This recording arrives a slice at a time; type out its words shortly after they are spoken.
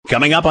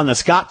Coming up on the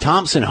Scott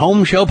Thompson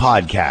Home Show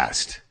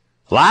podcast.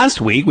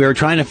 Last week, we were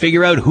trying to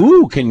figure out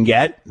who can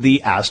get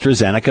the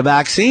AstraZeneca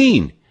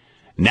vaccine.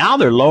 Now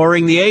they're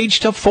lowering the age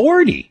to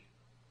 40.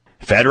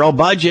 Federal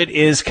budget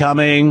is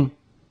coming.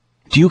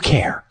 Do you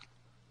care?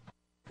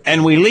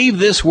 And we leave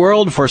this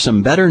world for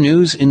some better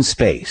news in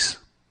space.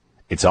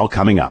 It's all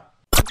coming up.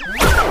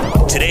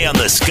 Today on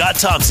the Scott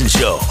Thompson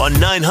Show on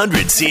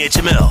 900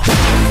 CHML.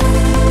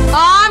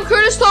 I'm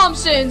Curtis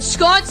Thompson,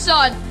 Scott's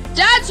son.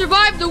 Dad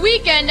survived the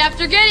weekend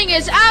after getting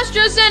his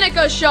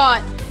AstraZeneca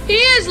shot. He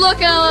is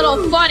looking a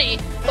little funny,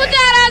 but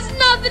that has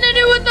nothing to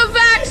do with the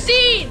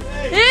vaccine.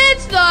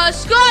 It's the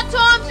Scott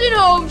Thompson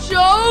Home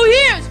Show.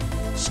 Here's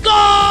Scott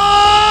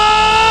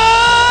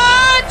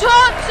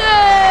Thompson!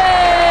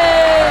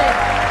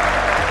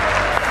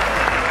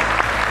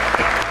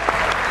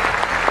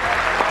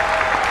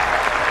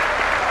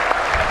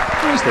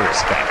 Where's the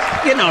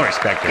respect? Get no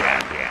respect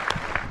around here.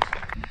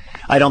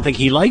 I don't think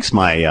he likes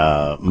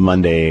my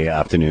Monday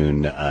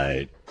afternoon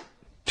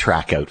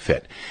track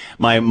outfit.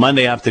 My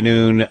Monday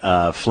afternoon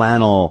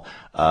flannel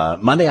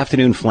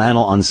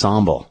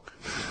ensemble.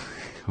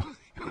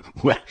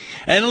 And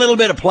a little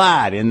bit of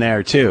plaid in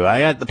there, too. I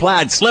got the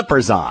plaid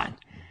slippers on.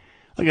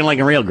 Looking like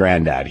a real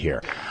granddad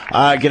here.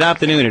 Good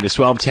afternoon. It is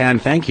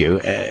 12:10. Thank you.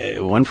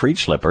 One for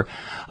each slipper.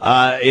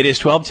 It is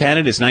 12:10.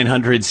 It is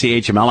 900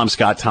 CHML. I'm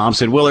Scott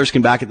Thompson. Will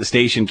Erskine back at the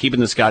station, keeping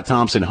the Scott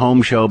Thompson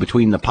Home Show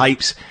between the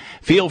pipes.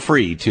 Feel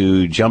free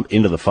to jump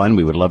into the fun.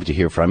 We would love to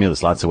hear from you.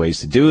 There's lots of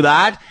ways to do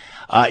that.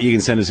 You can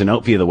send us a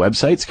note via the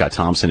website, Scott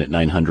Thompson at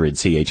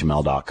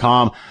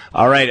 900CHML.com.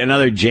 All right,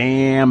 another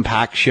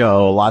jam-packed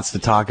show. Lots to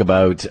talk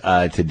about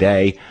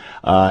today,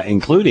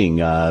 including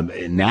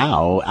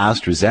now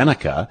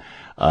AstraZeneca.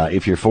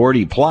 If you're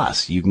 40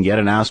 plus, you can get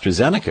an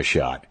AstraZeneca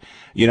shot.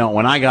 You know,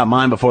 when I got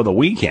mine before the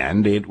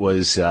weekend, it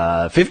was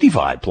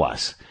 55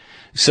 plus.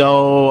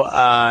 So,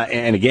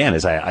 and again,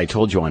 as I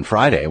told you on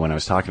Friday when I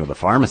was talking to the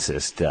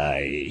pharmacist,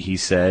 he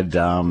said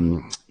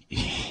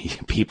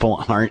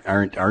people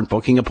aren't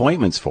booking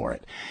appointments for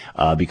it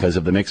because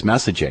of the mixed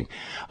messaging.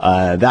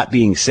 That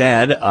being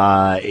said,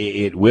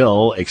 it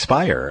will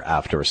expire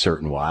after a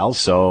certain while.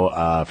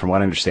 So, from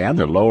what I understand,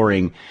 they're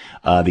lowering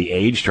the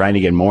age, trying to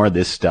get more of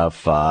this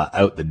stuff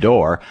out the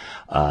door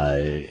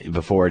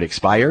before it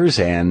expires.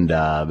 And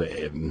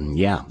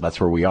yeah, that's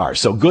where we are.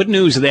 So good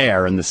news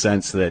there in the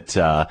sense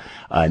that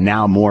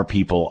now more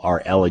people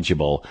are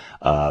eligible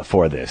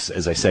for this.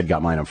 As I said,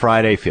 got mine on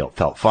Friday,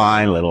 felt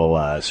fine, a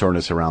little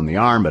soreness around the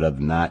arm, but other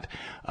than that,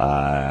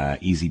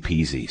 easy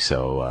peasy.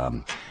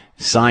 So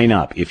sign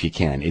up if you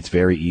can. It's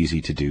very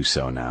easy to do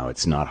so now.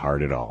 It's not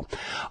hard at all.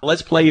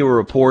 Let's play you a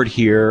report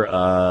here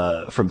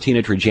from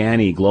Tina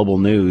Trajani, Global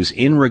News,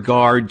 in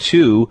regard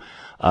to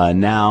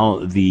now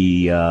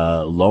the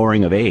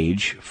lowering of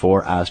age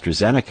for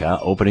AstraZeneca,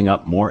 opening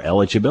up more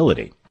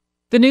eligibility.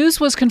 The news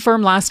was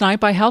confirmed last night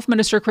by Health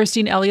Minister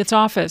Christine Elliott's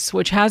office,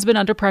 which has been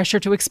under pressure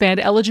to expand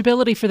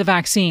eligibility for the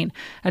vaccine.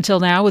 Until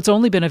now, it's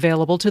only been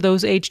available to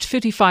those aged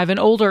 55 and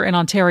older in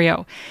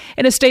Ontario.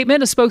 In a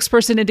statement, a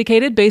spokesperson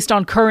indicated based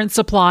on current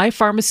supply,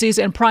 pharmacies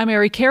and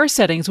primary care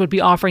settings would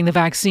be offering the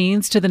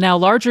vaccines to the now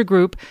larger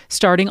group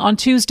starting on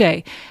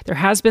Tuesday. There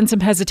has been some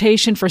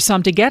hesitation for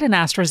some to get an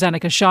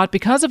AstraZeneca shot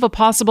because of a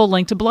possible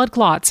link to blood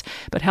clots.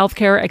 But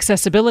healthcare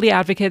accessibility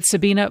advocate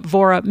Sabina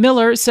Vora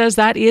Miller says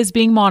that is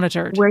being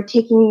monitored. We're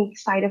taking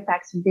side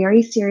effects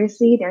very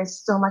seriously.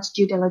 There's so much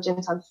due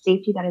diligence on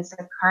safety that is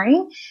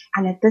occurring.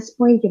 And at this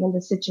point, given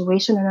the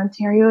situation in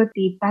Ontario,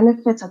 the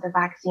benefits of the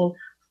vaccine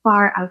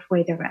far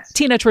outweigh the risk.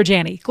 Tina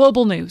Trajani,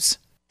 Global News.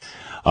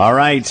 All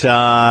right.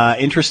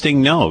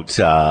 Interesting note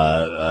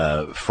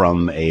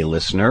from a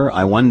listener.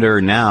 I wonder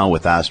now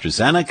with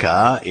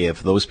AstraZeneca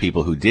if those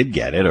people who did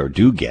get it or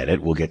do get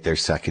it will get their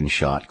second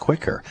shot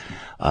quicker.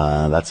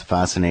 That's a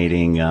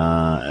fascinating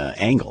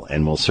angle,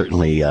 and we'll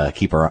certainly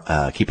keep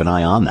an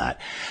eye on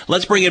that.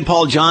 Let's bring in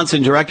Paul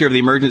Johnson, Director of the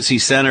Emergency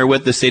Center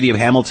with the City of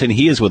Hamilton.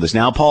 He is with us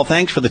now. Paul,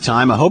 thanks for the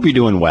time. I hope you're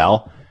doing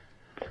well.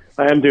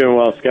 I am doing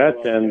well,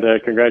 Scott, and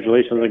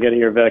congratulations on getting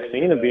your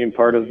vaccine and being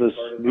part of this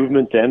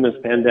movement to end this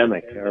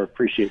pandemic. I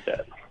appreciate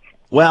that.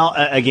 Well,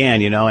 again,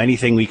 you know,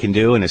 anything we can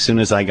do. And as soon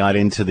as I got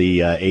into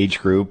the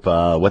age group,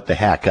 what the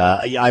heck?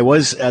 I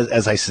was,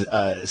 as I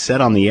said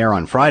on the air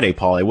on Friday,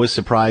 Paul, I was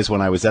surprised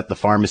when I was at the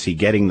pharmacy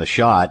getting the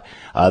shot.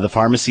 The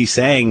pharmacy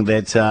saying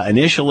that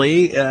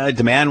initially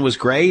demand was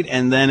great.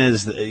 And then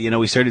as, you know,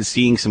 we started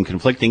seeing some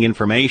conflicting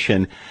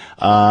information,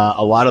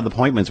 a lot of the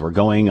appointments were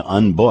going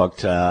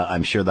unbooked.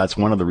 I'm sure that's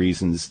one of the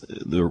reasons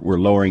we're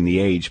lowering the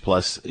age.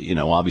 Plus, you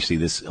know, obviously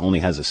this only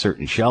has a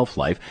certain shelf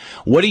life.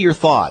 What are your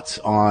thoughts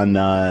on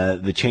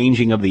the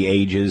changing of the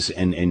ages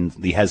and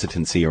the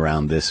hesitancy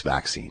around this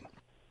vaccine?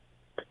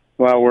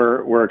 Well,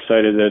 we're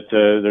excited that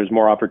there's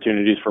more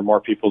opportunities for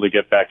more people to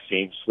get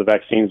vaccines. The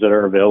vaccines that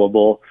are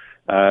available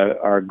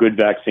are good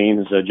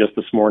vaccines. Just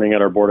this morning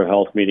at our Board of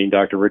Health meeting,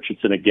 Dr.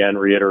 Richardson again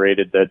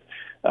reiterated that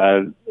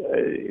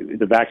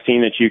the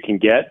vaccine that you can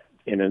get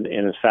in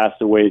as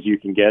fast a way as you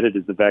can get it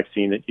is the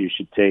vaccine that you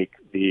should take.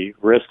 The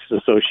risks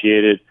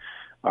associated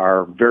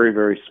are very,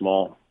 very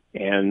small.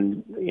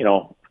 And, you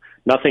know,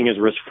 nothing is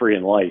risk-free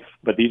in life,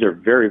 but these are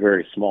very,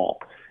 very small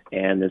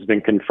and has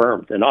been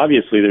confirmed. And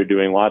obviously they're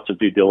doing lots of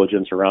due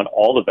diligence around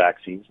all the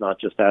vaccines, not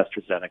just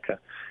AstraZeneca,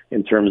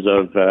 in terms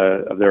of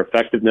their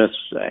effectiveness,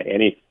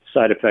 any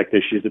side effect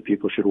issues that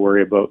people should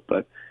worry about.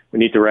 But we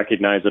need to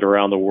recognize that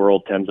around the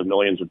world, tens of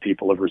millions of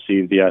people have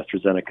received the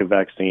AstraZeneca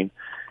vaccine,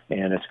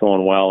 and it's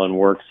going well. And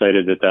we're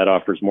excited that that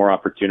offers more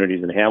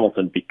opportunities in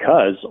Hamilton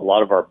because a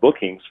lot of our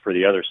bookings for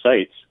the other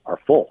sites are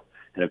full.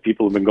 And if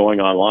people have been going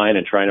online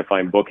and trying to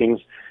find bookings,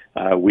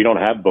 we don't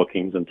have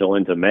bookings until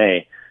into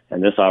May.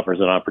 And this offers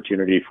an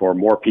opportunity for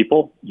more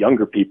people,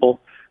 younger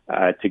people,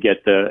 to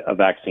get a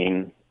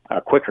vaccine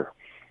quicker.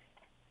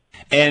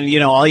 And,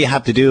 all you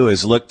have to do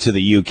is look to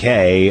the UK.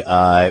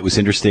 It was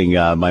interesting.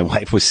 My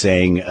wife was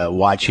saying,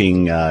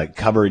 watching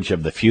coverage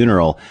of the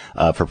funeral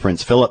for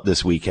Prince Philip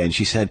this weekend,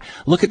 she said,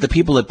 look at the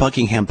people at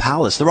Buckingham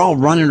Palace. They're all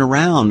running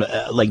around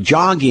like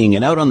jogging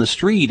and out on the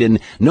street, and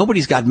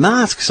nobody's got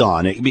masks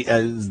on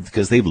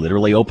because they've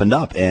literally opened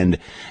up. And,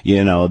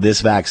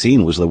 this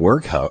vaccine was the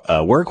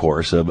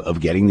workhorse of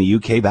getting the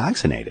UK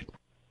vaccinated.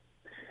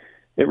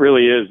 It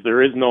really is.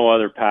 There is no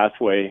other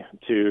pathway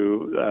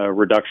to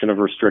reduction of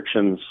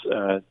restrictions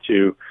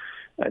to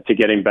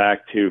getting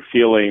back to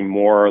feeling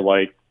more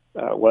like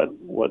what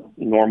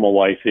normal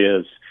life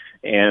is.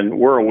 And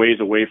we're a ways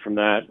away from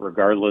that,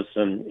 regardless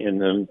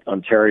in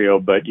Ontario.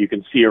 But you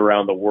can see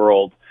around the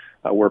world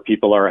where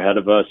people are ahead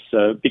of us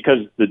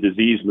because the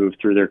disease moved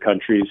through their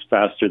countries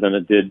faster than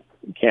it did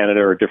in Canada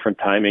or different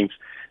timings.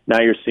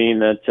 Now you're seeing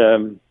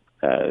that.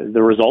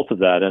 The result of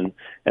that, and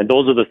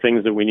those are the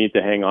things that we need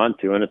to hang on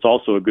to, and it's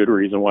also a good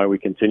reason why we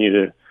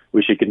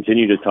should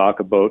continue to talk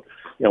about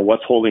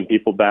what's holding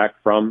people back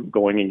from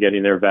going and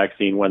getting their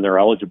vaccine when they're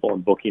eligible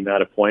and booking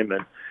that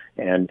appointment,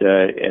 and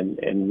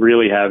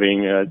really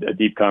having a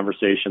deep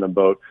conversation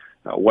about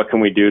what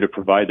can we do to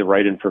provide the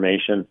right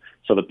information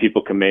so that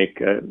people can make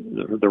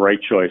the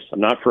right choice. I'm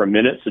not for a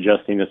minute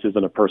suggesting this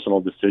isn't a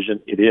personal decision.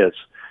 It is.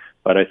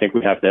 But I think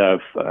we have to have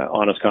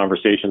honest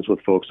conversations with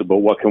folks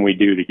about what can we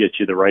do to get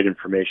you the right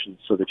information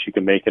so that you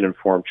can make an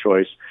informed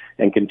choice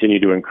and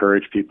continue to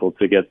encourage people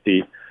to get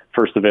the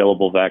first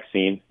available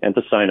vaccine and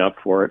to sign up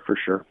for it for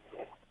sure.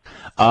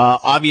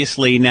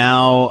 Obviously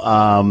now,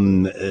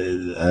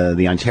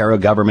 the Ontario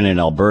government and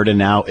Alberta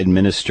now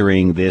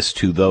administering this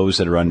to those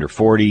that are under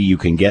 40. You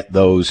can get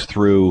those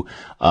through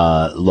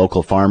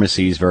local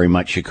pharmacies, very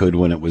much you could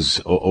when it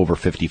was over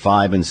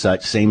 55 and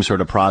such. Same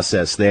sort of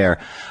process there.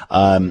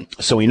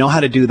 So we know how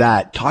to do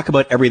that. Talk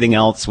about everything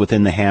else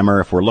within the hammer.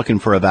 If we're looking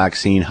for a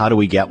vaccine, how do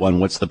we get one?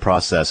 What's the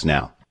process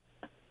now?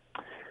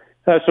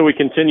 So we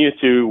continue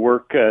to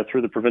work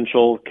through the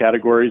provincial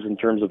categories in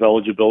terms of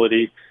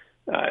eligibility.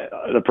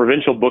 The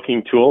provincial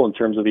booking tool in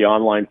terms of the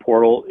online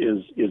portal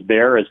is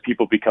there as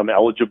people become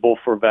eligible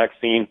for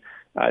vaccine.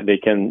 They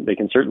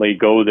can certainly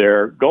go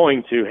there.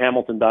 Going to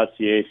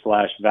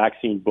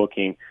hamilton.ca/vaccine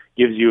booking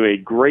gives you a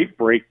great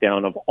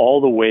breakdown of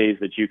all the ways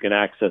that you can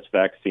access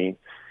vaccine.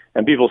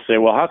 And people say,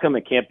 well, how come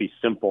it can't be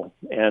simple?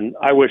 And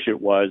I wish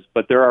it was,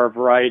 but there are a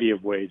variety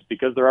of ways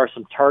because there are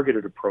some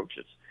targeted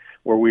approaches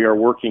where we are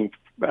working,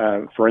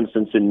 for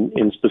instance,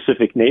 in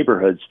specific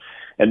neighborhoods.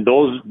 And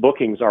those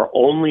bookings are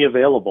only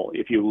available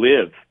if you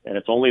live, and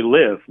it's only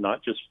live,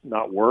 not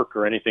work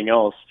or anything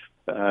else.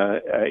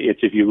 It's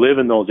if you live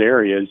in those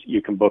areas,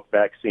 you can book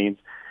vaccines.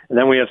 And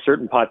then we have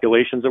certain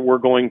populations that we're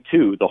going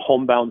to, the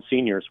homebound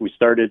seniors. We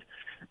started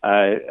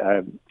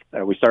a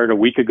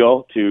week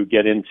ago to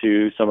get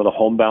into some of the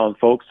homebound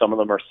folks. Some of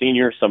them are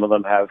seniors. Some of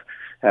them have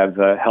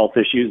health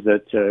issues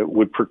that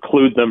would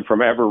preclude them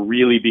from ever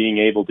really being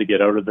able to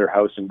get out of their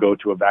house and go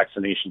to a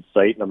vaccination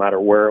site, no matter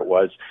where it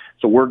was.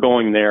 So we're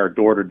going there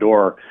door to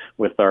door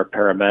with our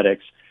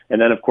paramedics.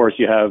 And then, of course,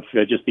 you have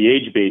just the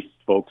age-based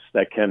folks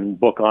that can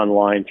book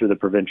online through the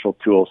provincial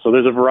tool. So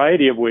there's a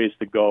variety of ways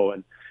to go.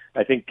 And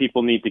I think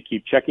people need to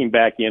keep checking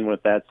back in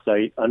with that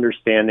site,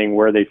 understanding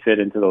where they fit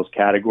into those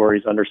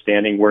categories,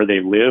 understanding where they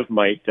live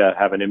might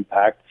have an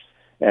impact.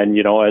 And,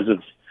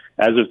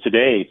 as of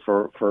today,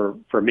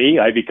 for me,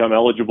 I become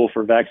eligible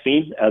for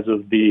vaccine as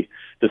of the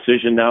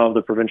decision now of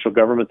the provincial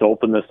government to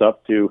open this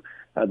up to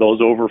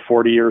those over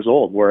 40 years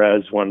old,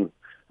 whereas when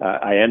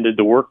I ended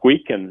the work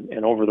week and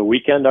over the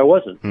weekend, I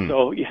wasn't.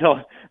 So,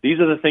 these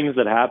are the things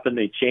that happen.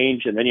 They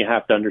change, and then you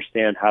have to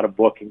understand how to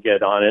book and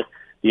get on it.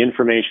 The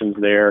information's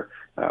there,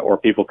 or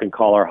people can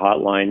call our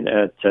hotline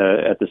at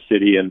the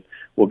city, and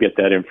we'll get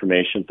that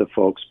information to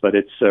folks. But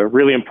it's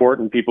really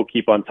important people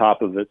keep on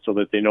top of it so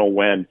that they know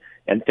when.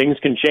 And things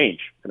can change.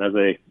 And as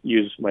I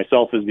use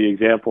myself as the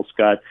example,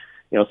 Scott,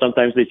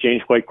 sometimes they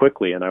change quite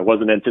quickly. And I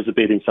wasn't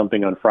anticipating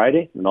something on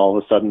Friday, and all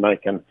of a sudden I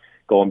can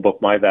go and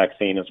book my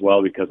vaccine as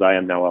well because I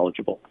am now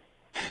eligible.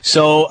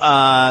 So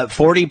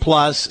 40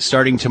 plus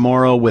starting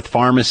tomorrow with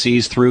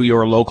pharmacies through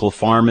your local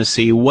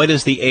pharmacy. What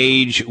is the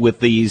age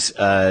with these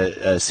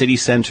city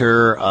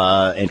center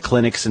and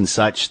clinics and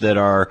such that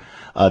are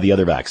the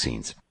other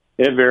vaccines?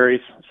 It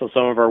varies. So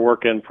some of our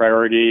work in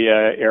priority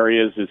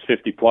areas is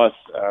 50 plus.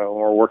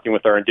 We're working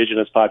with our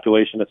Indigenous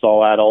population. It's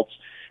all adults.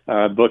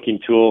 Booking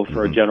tool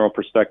for a general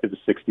perspective is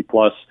 60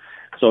 plus.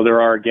 So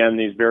there are, again,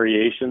 these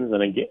variations,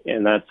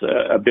 and that's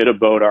a bit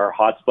about our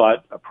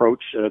hotspot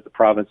approach that the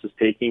province is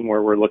taking,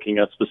 where we're looking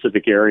at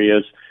specific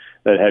areas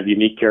that have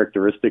unique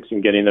characteristics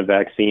in getting the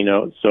vaccine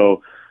out.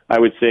 So I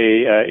would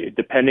say,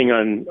 depending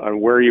on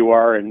where you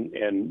are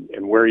and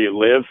where you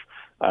live,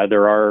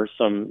 there are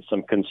some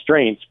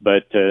constraints,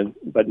 but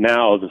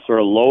now the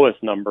sort of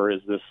lowest number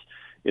is this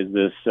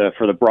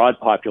for the broad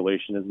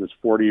population is this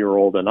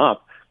 40-year-old and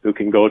up, who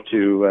can go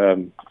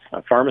to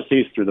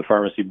pharmacies through the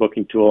pharmacy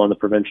booking tool on the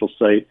provincial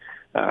site,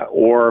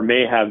 or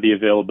may have the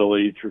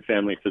availability through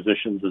family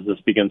physicians as this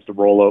begins to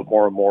roll out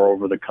more and more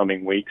over the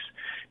coming weeks.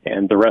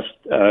 And the rest,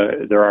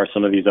 there are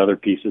some of these other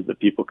pieces that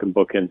people can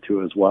book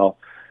into as well.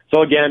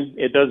 So again,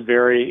 it does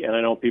vary, and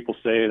I know people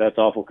say that's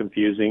awful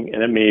confusing,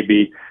 and it may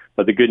be,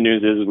 but the good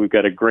news is we've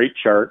got a great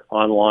chart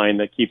online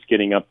that keeps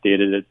getting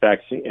updated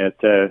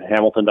at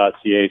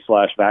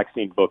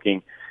hamilton.ca/vaccine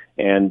booking.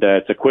 And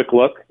it's a quick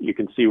look. You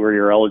can see where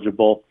you're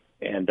eligible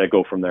and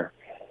go from there.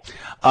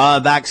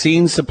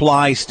 Vaccine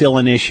supply still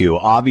an issue.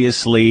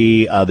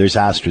 Obviously, there's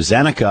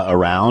AstraZeneca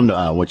around,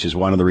 which is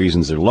one of the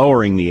reasons they're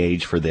lowering the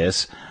age for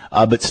this,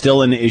 but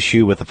still an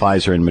issue with the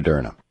Pfizer and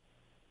Moderna.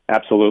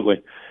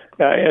 Absolutely.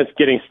 It's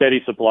getting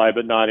steady supply,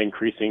 but not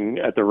increasing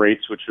at the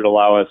rates which would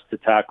allow us to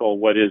tackle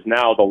what is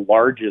now the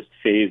largest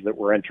phase that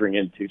we're entering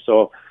into.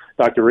 So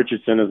Dr.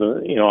 Richardson has,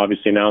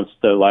 obviously announced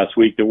last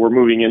week that we're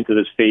moving into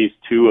this phase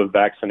 2 of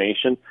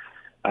vaccination.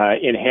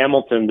 In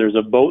Hamilton, there's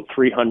about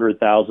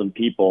 300,000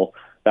 people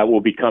that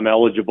will become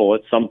eligible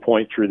at some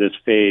point through this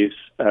phase.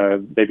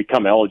 They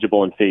become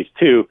eligible in phase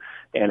 2,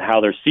 and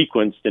how they're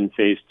sequenced in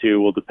phase 2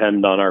 will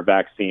depend on our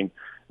vaccine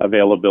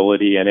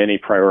availability and any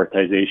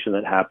prioritization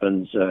that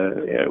happens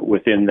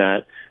within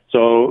that.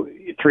 So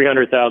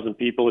 300,000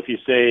 people, if you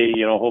say,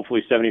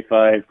 hopefully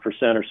 75%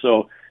 or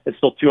so, it's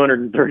still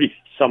 230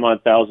 some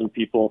odd thousand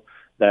people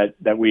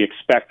that we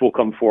expect will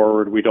come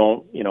forward. We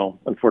don't,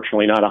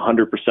 unfortunately not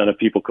 100% of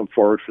people come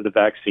forward for the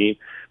vaccine.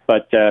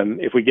 But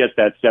if we get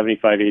that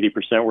 75,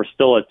 80%, we're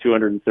still at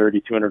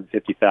 230,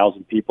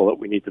 250,000 people that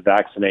we need to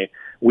vaccinate.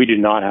 We do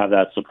not have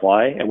that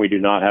supply, and we do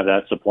not have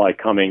that supply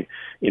coming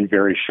in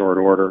very short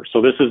order.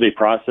 So this is a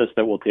process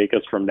that will take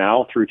us from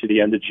now through to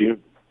the end of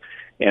June.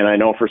 And I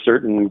know for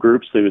certain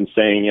groups they've been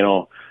saying,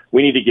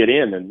 we need to get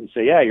in, and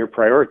say, yeah, you're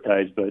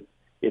prioritized, but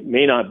it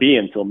may not be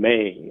until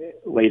May,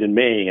 late in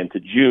May into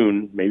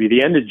June, maybe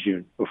the end of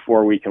June,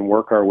 before we can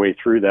work our way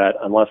through that,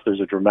 unless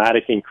there's a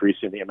dramatic increase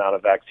in the amount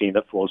of vaccine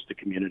that flows to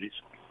communities.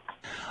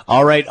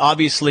 All right.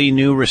 Obviously,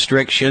 new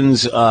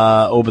restrictions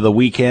over the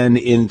weekend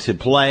into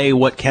play.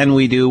 What can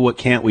we do? What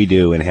can't we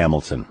do in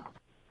Hamilton?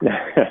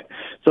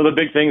 So the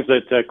big things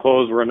that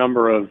closed were a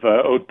number of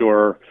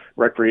outdoor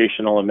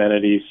recreational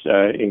amenities,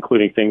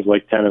 including things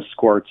like tennis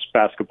courts,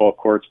 basketball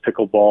courts,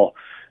 pickleball.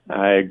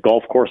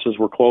 Golf courses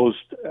were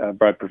closed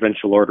by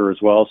provincial order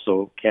as well,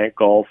 so can't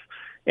golf.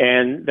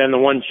 And then the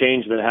one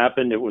change that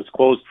happened, it was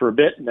closed for a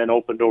bit and then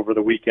opened over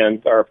the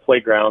weekend, are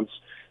playgrounds.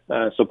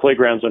 So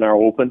playgrounds are now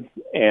open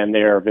and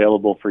they are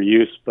available for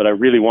use. But I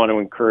really want to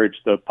encourage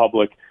the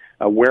public,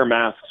 wear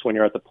masks when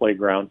you're at the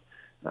playground.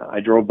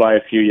 I drove by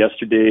a few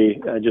yesterday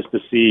just to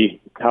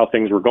see how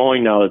things were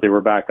going now that they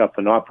were back up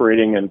and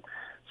operating, and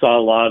saw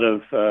a lot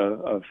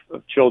of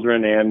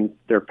children and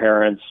their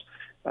parents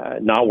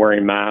not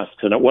wearing masks.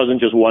 And it wasn't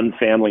just one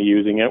family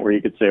using it where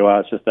you could say, well,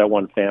 it's just that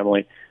one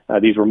family.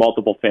 These were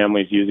multiple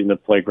families using the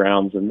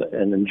playgrounds and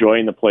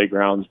enjoying the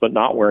playgrounds, but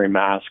not wearing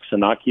masks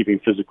and not keeping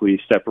physically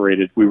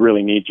separated. We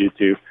really need you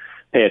to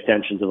pay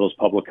attention to those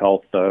public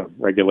health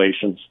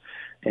regulations.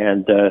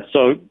 And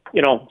so,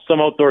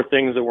 some outdoor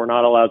things that we're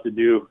not allowed to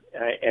do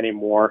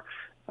anymore.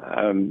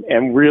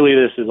 And really,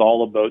 this is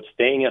all about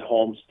staying at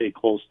home, stay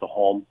close to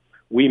home.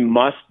 We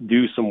must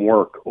do some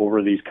work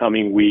over these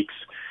coming weeks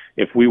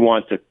if we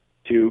want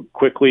to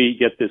quickly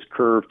get this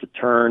curve to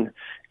turn,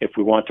 if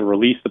we want to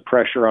release the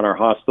pressure on our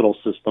hospital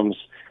systems,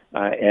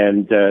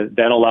 and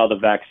then allow the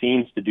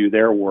vaccines to do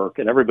their work.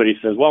 And everybody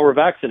says, well, we're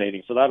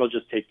vaccinating, so that'll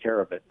just take care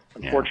of it.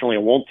 Unfortunately,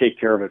 it won't take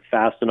care of it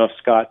fast enough,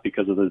 Scott,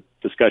 because of the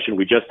discussion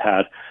we just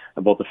had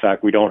about the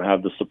fact we don't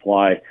have the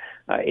supply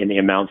in the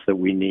amounts that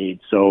we need.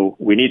 So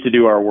we need to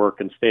do our work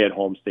and stay at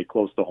home, stay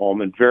close to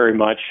home, and very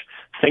much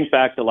think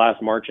back to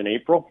last March and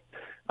April.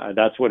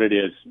 That's what it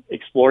is.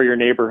 Explore your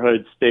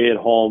neighborhood, stay at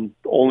home,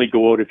 only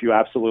go out if you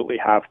absolutely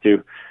have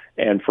to.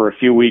 And for a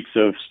few weeks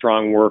of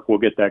strong work, we'll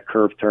get that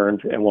curve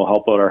turned and we'll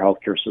help out our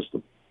healthcare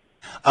system.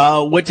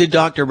 What did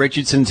Dr.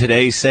 Richardson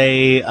today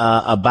say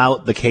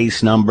about the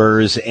case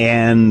numbers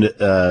and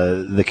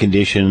the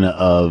condition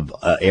of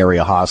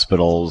area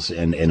hospitals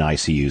and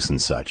ICUs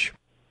and such?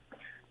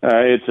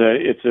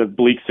 It's a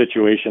bleak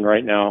situation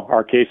right now.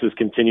 Our cases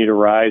continue to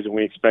rise, and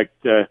we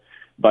expect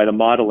by the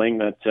modeling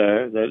that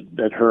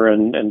her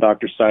and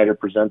Dr. Sider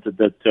presented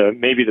that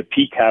maybe the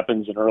peak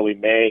happens in early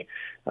May.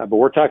 But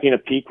we're talking a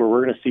peak where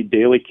we're going to see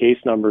daily case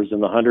numbers in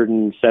the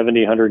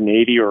 170,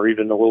 180, or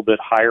even a little bit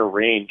higher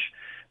range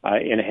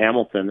in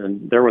Hamilton.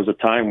 And there was a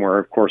time where,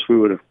 of course, we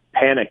would have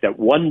panicked at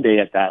one day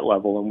at that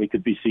level, and we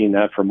could be seeing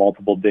that for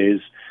multiple days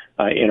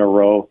in a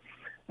row.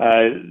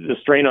 The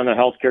strain on the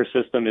healthcare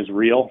system is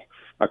real.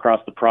 across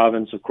the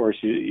province. Of course,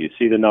 you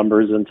see the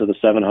numbers into the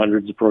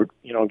 700s,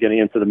 getting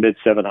into the mid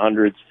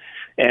 700s.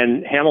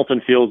 And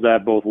Hamilton feels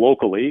that both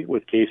locally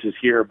with cases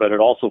here, but it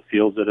also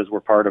feels that as we're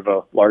part of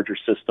a larger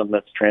system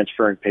that's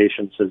transferring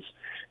patients as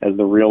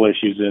the real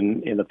issues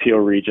in the Peel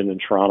region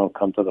and Toronto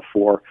come to the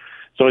fore.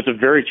 So it's a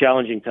very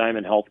challenging time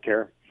in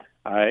healthcare.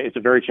 It's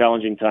a very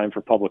challenging time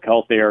for public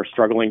health. They are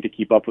struggling to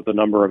keep up with the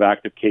number of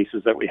active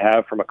cases that we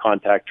have from a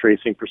contact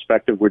tracing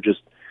perspective. We're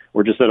just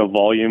at a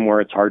volume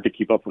where it's hard to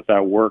keep up with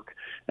that work.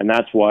 And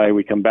that's why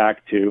we come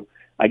back to,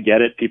 I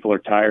get it, people are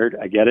tired.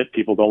 I get it,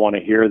 people don't want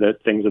to hear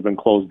that things have been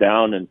closed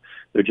down and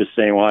they're just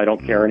saying, well, I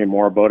don't care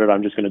anymore about it.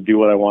 I'm just going to do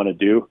what I want to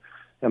do.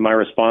 And my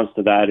response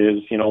to that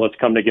is, let's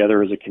come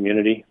together as a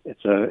community.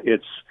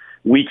 It's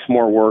weeks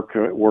more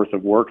worth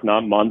of work,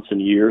 not months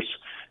and years.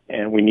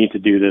 And we need to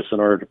do this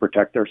in order to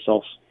protect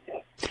ourselves.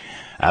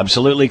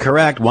 Absolutely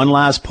correct. One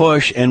last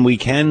push, and we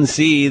can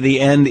see the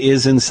end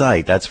is in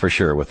sight. That's for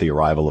sure, with the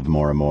arrival of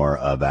more and more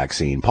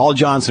vaccine. Paul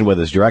Johnson with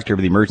us, Director of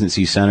the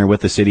Emergency Center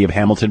with the City of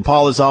Hamilton.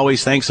 Paul, as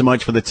always, thanks so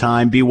much for the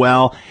time. Be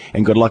well,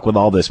 and good luck with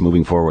all this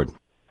moving forward.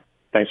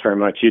 Thanks very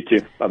much. You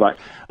too. Bye-bye.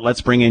 Let's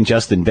bring in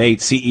Justin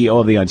Bates,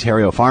 CEO of the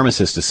Ontario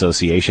Pharmacists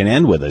Association,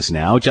 and with us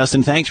now.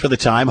 Justin, thanks for the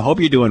time. Hope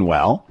you're doing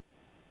well.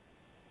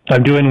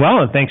 I'm doing well,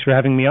 and thanks for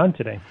having me on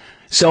today.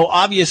 So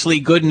obviously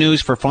good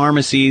news for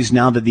pharmacies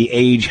now that the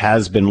age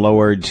has been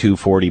lowered to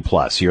 40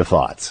 plus. Your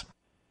thoughts?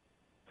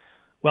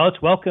 Well, it's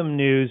welcome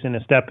news and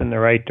a step in the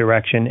right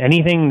direction.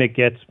 Anything that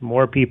gets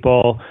more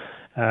people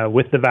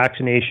with the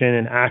vaccination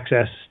and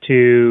access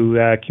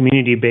to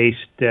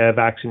community-based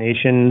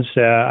vaccinations,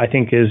 I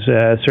think is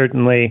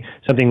certainly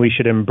something we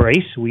should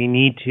embrace. We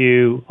need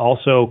to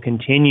also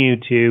continue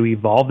to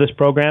evolve this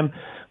program.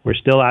 We're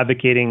still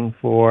advocating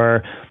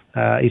for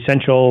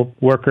essential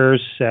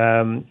workers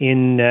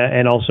in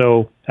and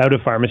also out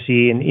of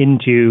pharmacy and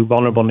into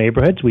vulnerable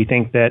neighborhoods. We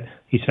think that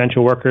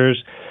essential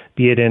workers,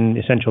 be it in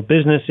essential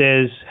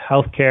businesses,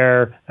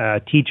 healthcare,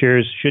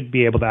 teachers, should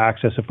be able to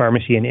access a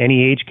pharmacy in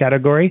any age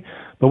category.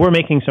 But we're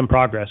making some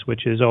progress,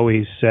 which is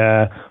always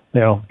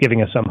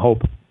giving us some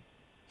hope.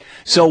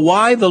 So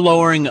why the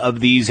lowering of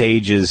these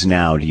ages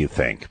now, do you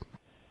think?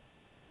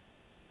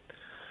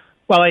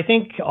 Well, I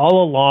think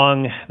all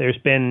along there's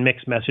been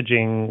mixed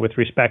messaging with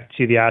respect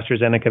to the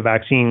AstraZeneca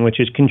vaccine, which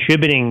is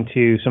contributing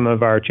to some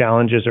of our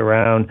challenges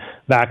around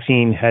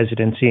vaccine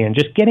hesitancy and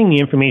just getting the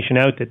information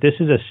out that this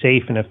is a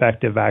safe and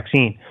effective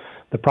vaccine.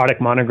 The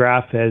product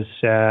monograph has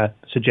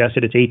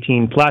suggested it's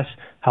 18 plus.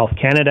 Health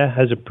Canada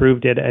has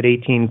approved it at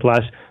 18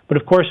 plus. But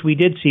of course, we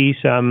did see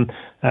some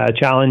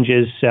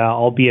challenges,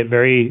 albeit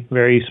very,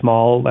 very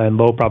small and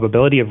low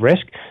probability of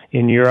risk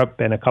in Europe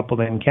and a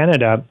couple in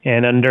Canada.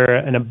 And under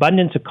an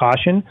abundance of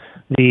caution,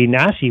 the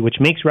NACI, which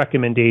makes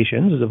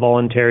recommendations, is a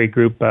voluntary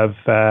group of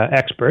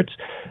experts,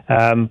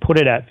 put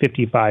it at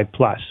 55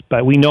 plus.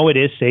 But we know it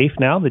is safe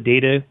now. The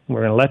data,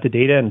 we're going to let the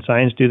data and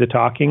science do the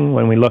talking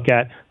when we look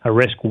at a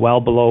risk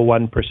well below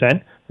 1%.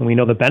 And we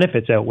know the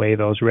benefits outweigh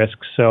those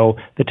risks. So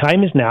the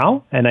time is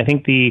now, and I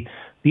think the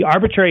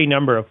arbitrary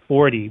number of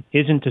 40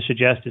 isn't to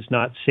suggest it's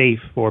not safe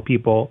for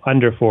people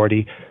under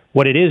 40.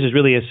 What it is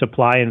really a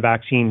supply and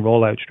vaccine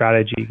rollout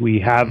strategy.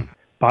 We have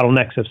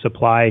bottlenecks of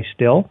supply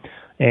still,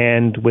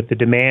 and with the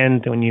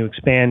demand, when you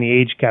expand the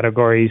age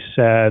categories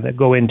that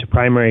go into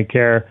primary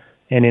care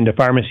and into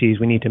pharmacies,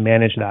 we need to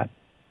manage that.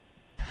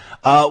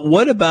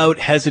 What about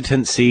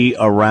hesitancy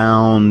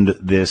around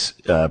this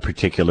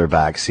particular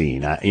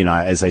vaccine?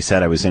 As I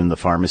said, I was in the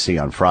pharmacy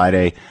on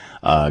Friday,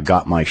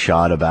 got my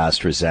shot of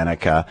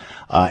AstraZeneca,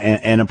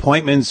 and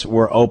appointments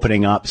were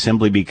opening up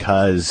simply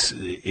because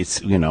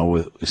it's,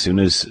 as soon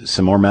as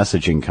some more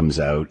messaging comes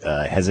out,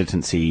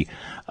 hesitancy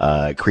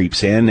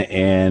creeps in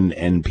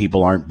and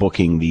people aren't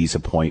booking these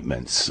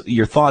appointments.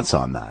 Your thoughts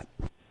on that?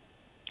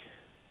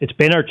 It's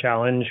been our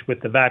challenge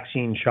with the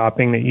vaccine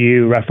shopping that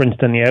you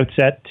referenced in the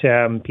outset,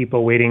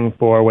 people waiting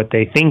for what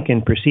they think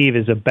and perceive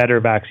is a better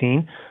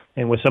vaccine.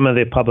 And with some of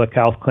the public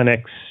health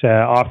clinics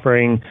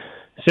offering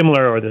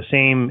similar or the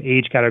same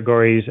age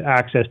categories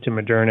access to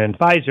Moderna and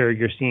Pfizer,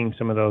 you're seeing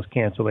some of those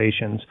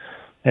cancellations.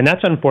 And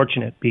that's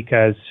unfortunate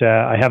because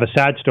I have a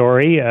sad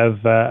story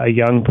of a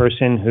young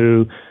person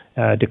who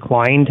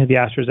declined the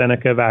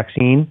AstraZeneca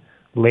vaccine,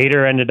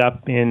 later ended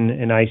up in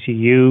an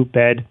ICU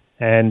bed,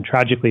 and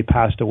tragically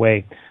passed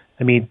away.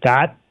 I mean,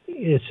 that,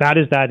 as sad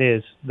as that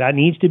is, that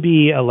needs to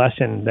be a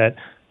lesson that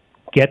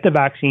get the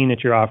vaccine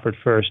that you're offered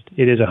first.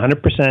 It is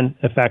 100%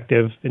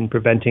 effective in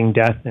preventing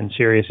death and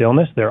serious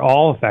illness. They're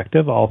all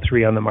effective, all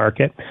three on the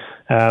market.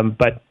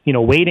 But,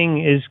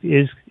 waiting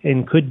is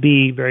and could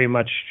be very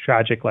much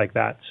tragic like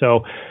that.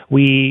 So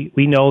we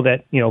know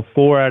that,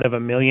 4 out of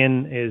 1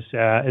 million is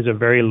a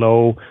very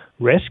low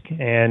risk.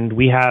 And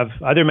we have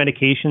other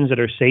medications that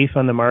are safe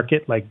on the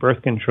market, like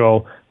birth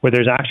control, where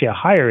there's actually a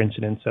higher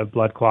incidence of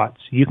blood clots.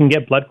 You can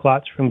get blood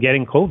clots from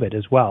getting COVID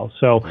as well.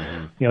 So,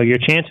 your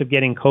chance of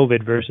getting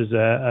COVID versus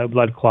a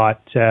blood clot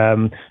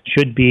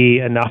should be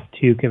enough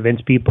to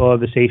convince people of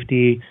the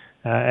safety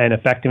and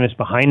effectiveness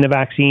behind the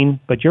vaccine.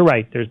 But you're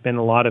right, there's been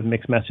a lot of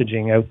mixed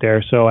messaging out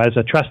there. So as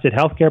a trusted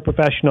healthcare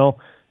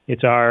professional,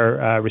 It's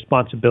our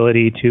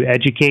responsibility to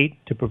educate,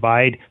 to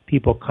provide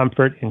people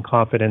comfort and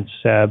confidence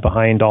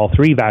behind all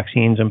three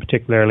vaccines, and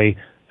particularly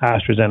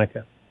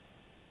AstraZeneca.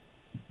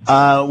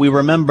 We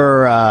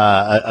remember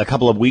a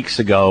couple of weeks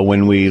ago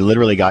when we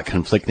literally got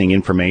conflicting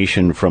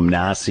information from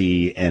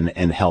NACI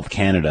and Health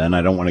Canada, and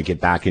I don't want to get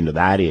back into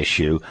that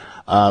issue.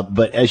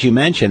 But as you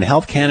mentioned,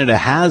 Health Canada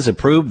has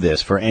approved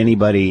this for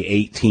anybody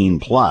 18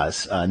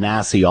 plus.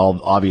 NACI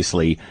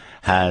obviously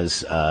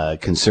has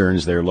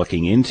concerns they're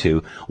looking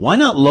into. Why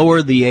not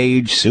lower the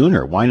age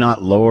sooner? Why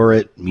not lower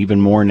it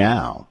even more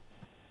now?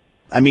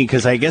 I mean,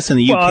 because I guess in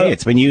the UK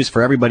it's been used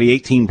for everybody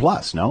 18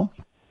 plus, no?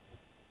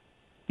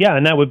 Yeah,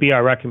 and that would be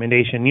our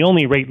recommendation. The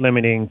only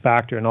rate-limiting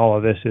factor in all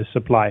of this is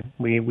supply.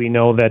 We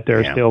know that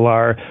there still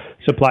are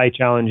supply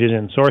challenges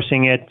in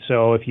sourcing it.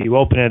 So if you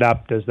open it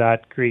up, does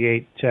that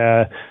create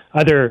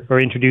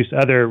introduce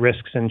other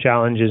risks and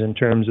challenges in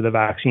terms of the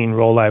vaccine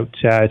rollout?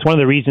 It's one of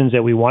the reasons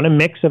that we want to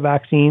mix of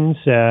vaccines,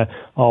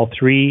 all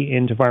three,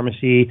 into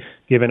pharmacy,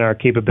 given our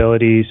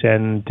capabilities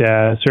and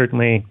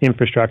certainly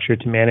infrastructure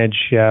to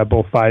manage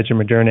both Pfizer,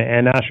 Moderna,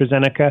 and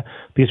AstraZeneca,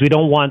 because we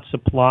don't want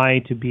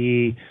supply to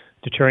be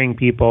deterring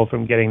people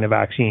from getting the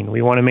vaccine.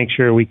 We want to make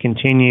sure we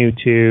continue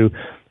to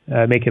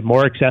make it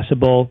more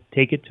accessible,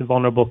 take it to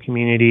vulnerable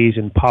communities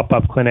and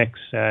pop-up clinics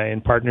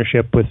in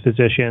partnership with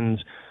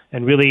physicians.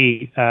 And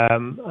really,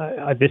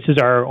 this is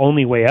our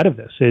only way out of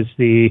this, is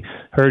the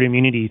herd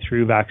immunity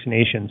through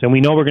vaccinations. And we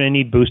know we're going to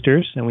need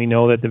boosters, and we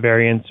know that the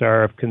variants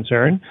are of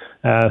concern.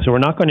 So we're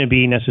not going to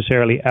be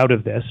necessarily out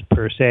of this,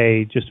 per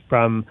se, just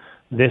from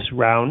this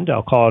round,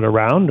 I'll call it a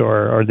round,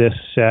 or this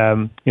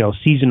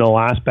seasonal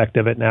aspect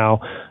of it now,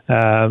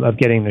 of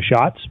getting the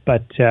shots.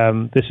 But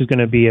this is going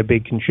to be a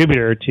big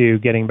contributor to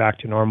getting back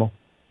to normal.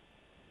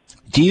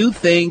 Do you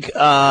think,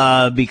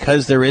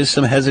 because there is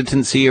some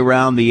hesitancy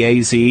around the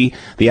the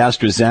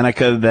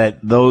AstraZeneca, that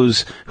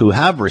those who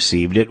have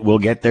received it will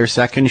get their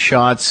second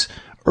shots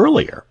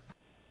earlier?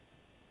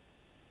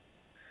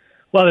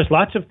 Well, there's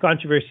lots of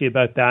controversy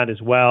about that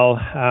as well,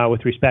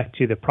 with respect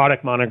to the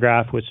product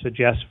monograph, which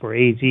suggests for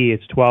AZ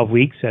it's 12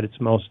 weeks at its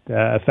most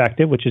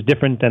effective, which is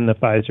different than the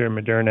Pfizer and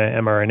Moderna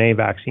mRNA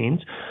vaccines,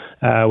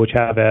 which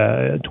have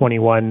a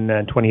 21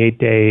 and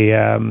 28-day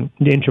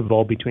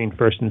interval between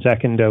first and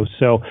second dose.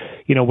 So,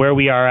 where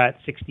we are at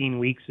 16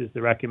 weeks is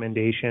the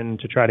recommendation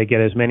to try to get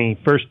as many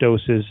first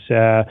doses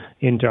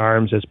into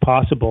arms as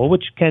possible,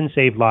 which can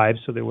save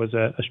lives. So there was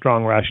a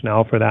strong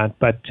rationale for that.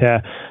 But,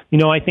 I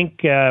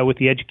think with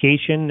the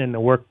education and the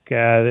work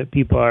that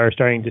people are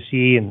starting to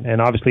see,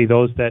 and obviously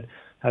those that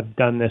have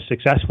done this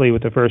successfully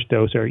with the first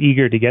dose are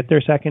eager to get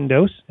their second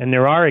dose. And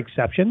there are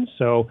exceptions.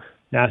 So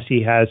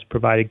NACI has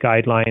provided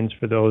guidelines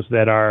for those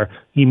that are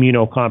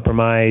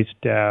immunocompromised,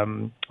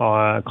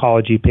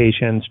 oncology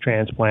patients,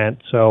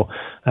 transplant. So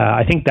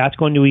I think that's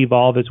going to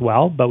evolve as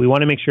well. But we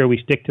want to make sure we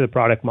stick to the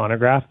product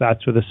monograph.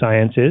 That's where the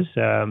science is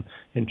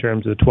in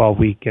terms of the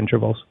 12-week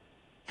intervals.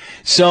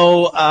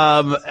 So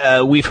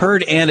we've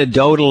heard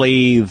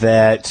anecdotally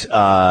that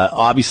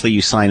obviously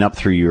you sign up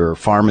through your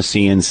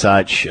pharmacy and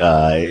such.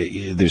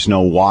 There's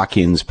no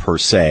walk-ins per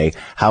se.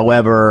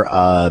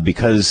 However,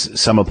 because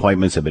some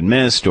appointments have been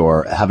missed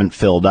or haven't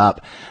filled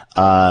up,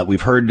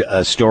 we've heard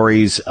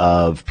stories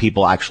of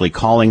people actually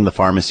calling the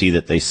pharmacy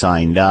that they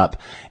signed up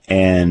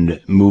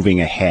and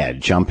moving ahead,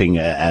 jumping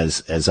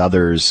as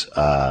others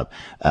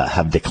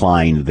have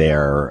declined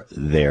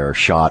their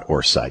shot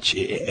or such.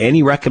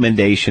 Any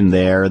recommendation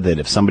there that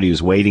if somebody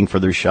who's waiting for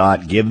their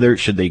shot,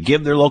 should they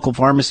give their local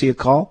pharmacy a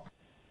call?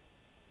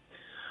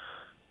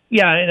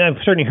 Yeah, and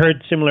I've certainly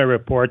heard similar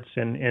reports,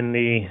 and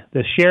the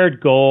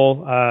shared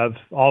goal of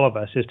all of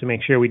us is to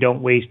make sure we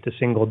don't waste a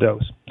single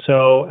dose.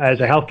 So as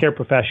a healthcare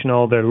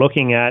professional, they're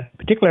looking at,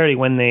 particularly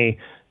when they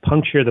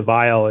puncture the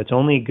vial, it's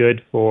only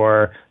good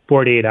for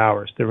 48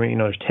 hours.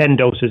 There's 10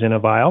 doses in a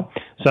vial.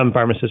 Some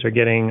pharmacists are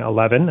getting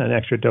 11, an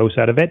extra dose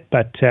out of it,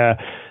 but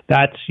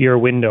that's your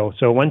window.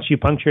 So once you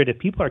puncture it, if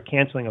people are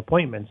canceling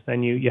appointments,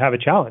 then you have a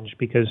challenge,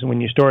 because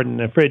when you store it in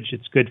the fridge,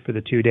 it's good for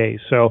the 2 days.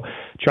 So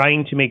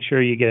trying to make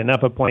sure you get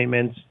enough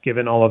appointments,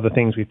 given all of the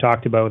things we've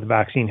talked about with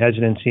vaccine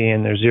hesitancy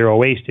and there's zero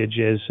wastage,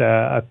 is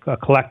a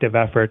collective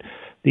effort.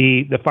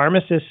 The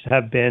pharmacists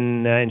have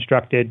been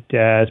instructed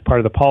as part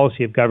of the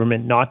policy of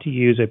government not to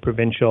use a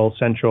provincial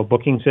central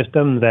booking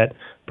system that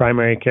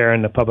primary care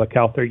and the public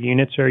health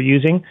units are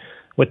using.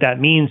 What that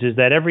means is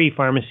that every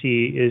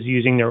pharmacy is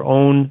using their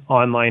own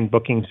online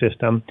booking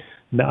system.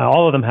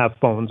 All of them have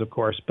phones, of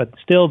course, but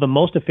still the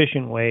most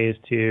efficient way is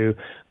to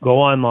go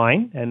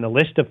online, and the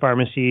list of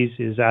pharmacies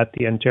is at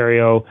the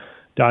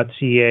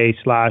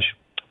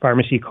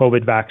ontario.ca/pharmacy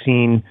COVID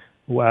vaccine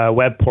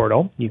web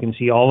portal. You can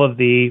see all of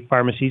the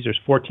pharmacies. There's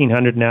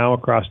 1,400 now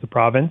across the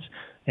province,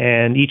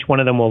 and each one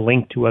of them will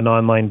link to an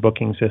online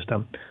booking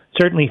system.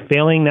 Certainly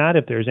failing that,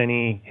 if there's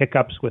any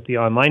hiccups with the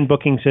online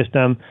booking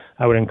system,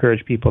 I would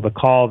encourage people to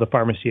call the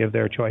pharmacy of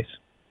their choice.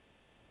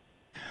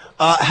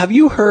 Have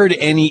you heard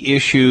any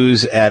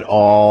issues at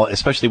all,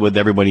 especially with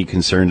everybody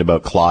concerned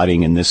about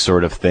clotting and this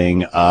sort of thing,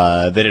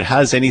 that it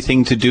has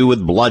anything to do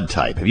with blood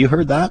type? Have you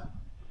heard that?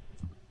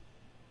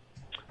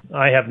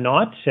 I have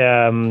not,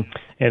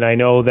 and I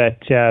know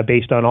that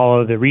based on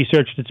all of the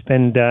research that's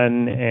been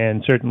done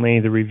and certainly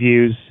the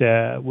reviews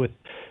with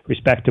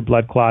respect to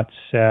blood clots,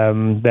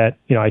 that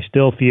I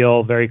still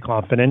feel very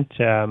confident.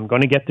 I'm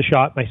going to get the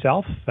shot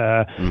myself,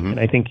 and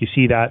I think you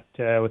see that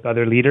with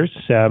other leaders.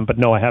 But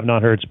no, I have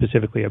not heard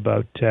specifically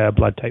about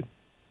blood type.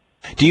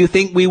 Do you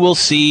think we will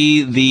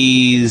see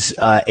these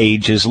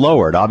ages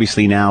lowered?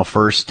 Obviously now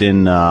first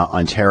in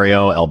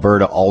Ontario,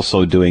 Alberta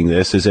also doing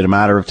this. Is it a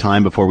matter of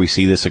time before we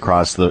see this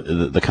across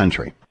the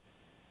country?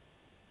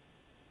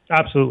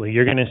 Absolutely.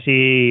 You're going to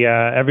see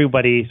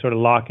everybody sort of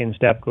lock in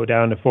step, go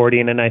down to 40,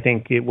 and then I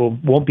think it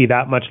won't be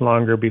that much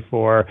longer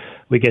before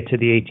we get to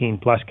the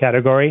 18-plus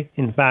category.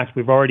 In fact,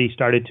 we've already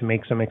started to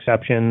make some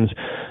exceptions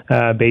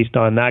based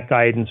on that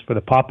guidance for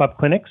the pop-up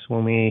clinics.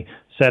 When we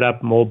set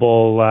up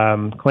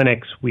mobile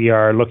clinics, we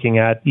are looking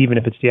at, even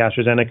if it's the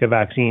AstraZeneca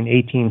vaccine,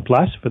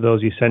 18-plus for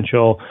those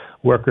essential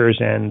workers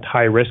and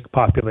high-risk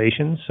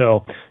populations.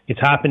 So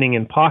it's happening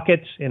in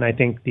pockets, and I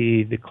think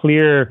the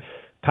clear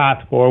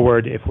path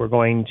forward, if we're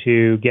going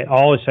to get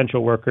all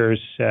essential workers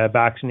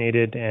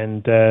vaccinated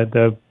and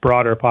the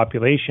broader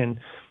population,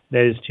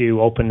 that is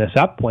to open this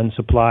up when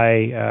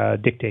supply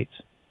dictates.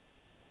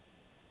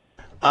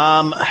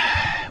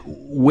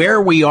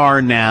 Where we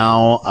are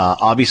now,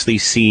 obviously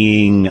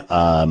seeing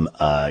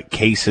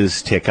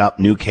cases tick up,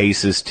 new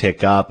cases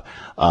tick up.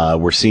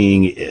 We're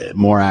seeing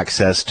more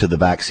access to the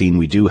vaccine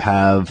we do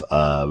have,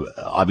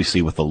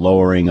 obviously with the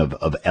lowering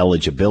of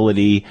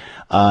eligibility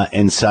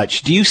and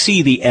such. Do you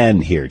see the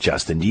end here,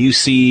 Justin? Do you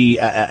see,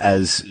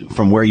 as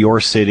from where you're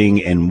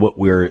sitting and what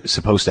we're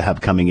supposed to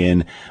have coming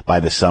in by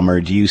the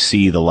summer, do you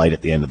see the light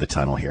at the end of the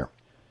tunnel here?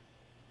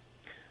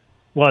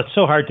 Well, it's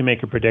so hard to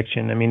make a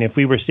prediction. I mean, if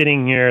we were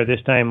sitting here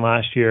this time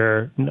last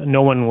year,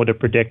 no one would have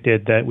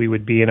predicted that we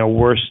would be in a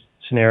worse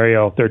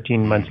scenario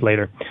 13 months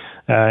later,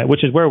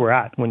 which is where we're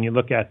at. When you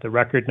look at the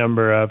record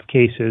number of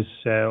cases,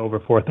 over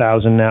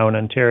 4,000 now in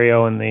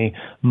Ontario, and the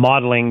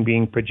modeling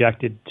being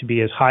projected to be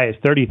as high as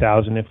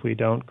 30,000 if we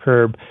don't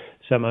curb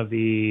some of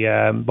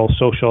the both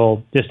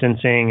social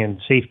distancing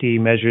and safety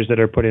measures that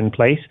are put in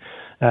place,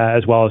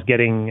 as well as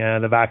getting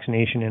the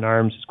vaccination in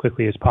arms as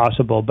quickly as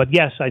possible. But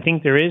yes, I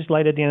think there is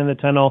light at the end of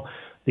the tunnel.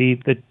 The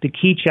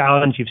key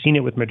challenge, you've seen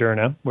it with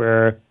Moderna,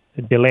 where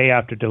delay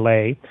after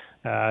delay,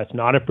 it's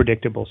not a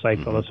predictable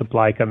cycle of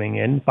supply coming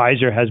in.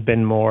 Pfizer has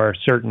been more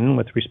certain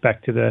with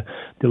respect to the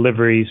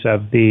deliveries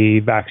of the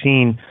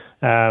vaccine.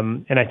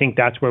 And I think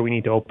that's where we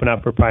need to open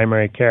up for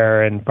primary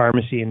care and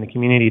pharmacy in the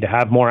community to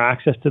have more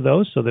access to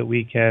those so that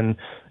we can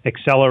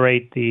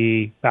accelerate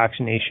the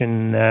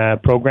vaccination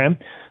program.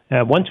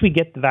 Once we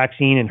get the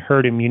vaccine and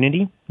herd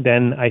immunity,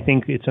 then I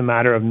think it's a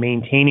matter of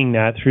maintaining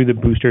that through the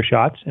booster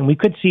shots. And we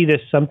could see this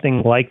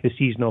something like the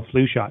seasonal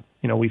flu shot.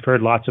 We've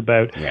heard lots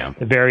about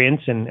the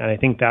variants, and I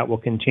think that will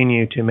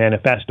continue to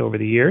manifest over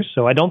the years.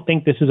 So I don't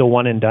think this is a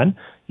one and done,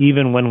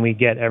 even when we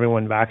get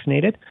everyone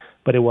vaccinated,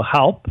 but it will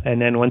help. And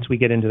then once we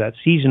get into that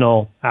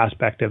seasonal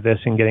aspect of this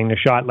and getting the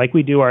shot, like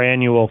we do our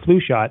annual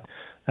flu shot,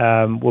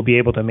 we'll be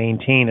able to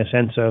maintain a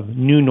sense of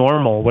new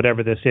normal,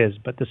 whatever this is.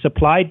 But the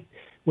supply,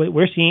 what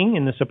we're seeing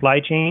in the supply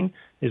chain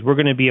is we're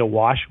going to be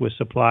awash with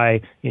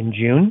supply in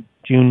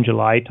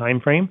June-July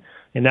timeframe.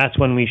 And that's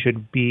when we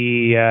should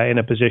be in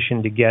a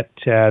position to get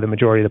the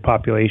majority of the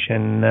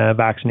population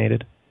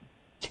vaccinated.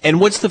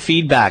 And what's the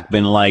feedback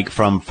been like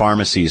from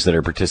pharmacies that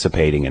are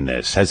participating in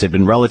this? Has it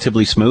been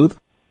relatively smooth?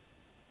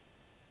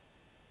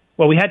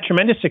 Well, we had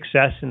tremendous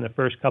success in the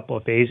first couple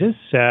of phases.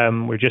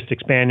 We're just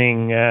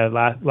expanding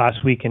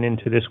last week and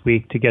into this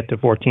week to get to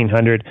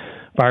 1,400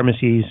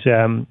 pharmacies.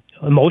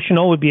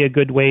 Emotional would be a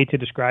good way to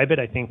describe it.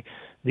 I think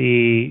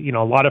a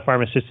lot of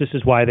pharmacists, this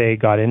is why they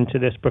got into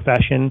this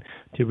profession,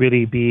 to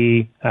really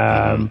be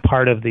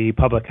part of the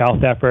public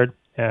health effort,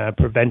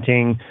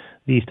 preventing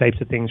these types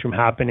of things from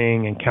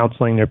happening and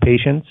counseling their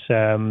patients.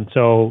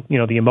 So,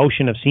 the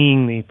emotion of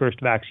seeing the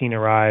first vaccine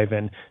arrive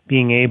and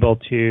being able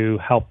to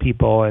help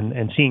people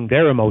and seeing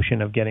their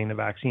emotion of getting the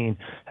vaccine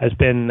has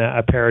been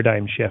a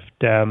paradigm shift.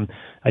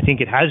 I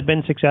think it has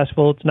been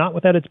successful. It's not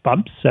without its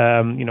bumps.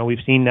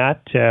 We've seen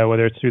that,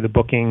 whether it's through the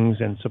bookings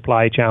and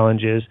supply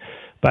challenges.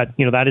 But,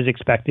 that is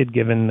expected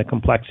given the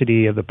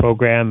complexity of the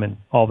program and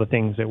all the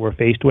things that we're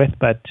faced with.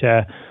 But,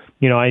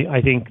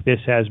 I think this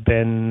has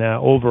been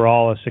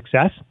overall a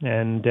success,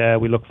 and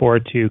we look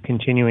forward to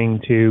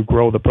continuing to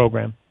grow the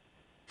program.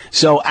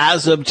 So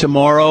as of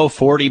tomorrow,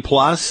 40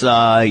 plus,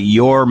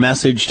 your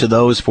message to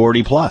those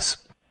 40 plus?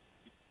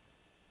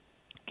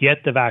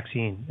 Get the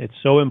vaccine. It's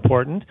so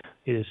important.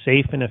 It is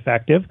safe and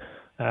effective.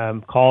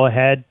 Call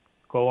ahead.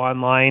 Go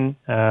online.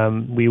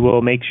 We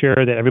will make sure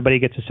that everybody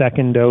gets a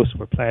second dose.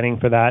 We're planning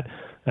for that,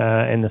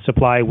 and the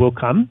supply will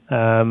come.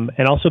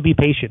 And also be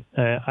patient.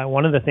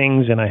 One of the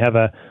things, and I have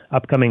a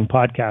upcoming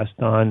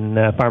podcast on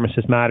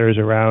Pharmacist Matters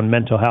around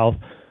mental health,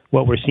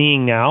 what we're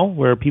seeing now,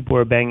 where people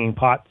were banging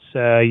pots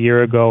a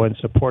year ago in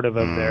supportive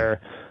of their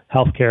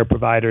healthcare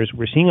providers,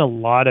 we're seeing a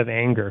lot of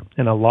anger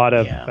and a lot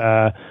of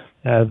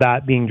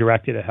that being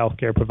directed at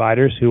healthcare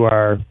providers who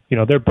are,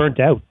 they're burnt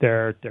out.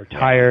 They're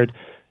tired.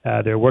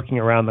 They're working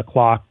around the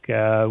clock,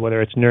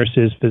 whether it's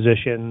nurses,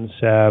 physicians,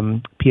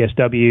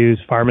 PSWs,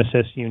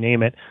 pharmacists, you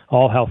name it,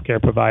 all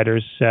healthcare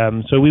providers.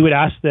 So we would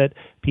ask that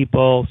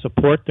people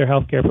support their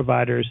healthcare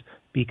providers,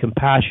 be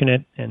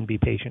compassionate, and be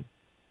patient.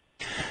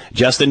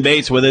 Justin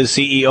Bates with us,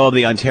 CEO of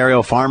the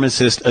Ontario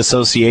Pharmacist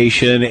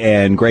Association,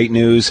 and great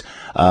news,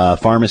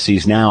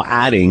 pharmacies now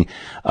adding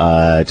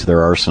to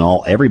their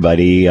arsenal.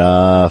 Everybody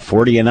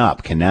 40 and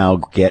up can now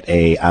get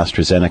a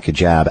AstraZeneca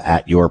jab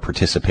at your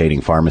participating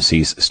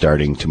pharmacies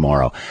starting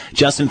tomorrow.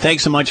 Justin,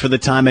 thanks so much for the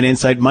time and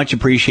insight. Much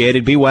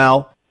appreciated. Be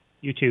well.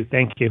 You too.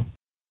 Thank you.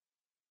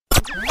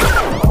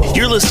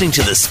 You're listening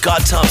to the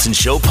Scott Thompson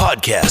Show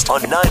podcast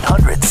on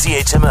 900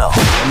 CHML.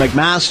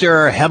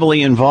 McMaster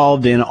heavily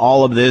involved in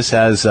all of this,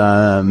 as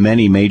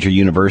many major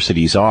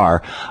universities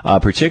are,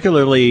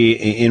 particularly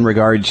in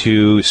regard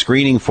to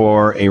screening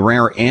for a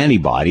rare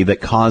antibody that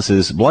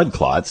causes blood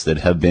clots that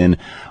have been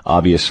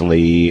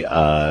obviously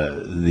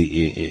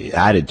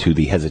added to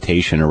the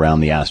hesitation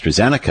around the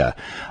AstraZeneca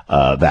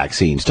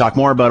vaccines. Talk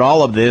more about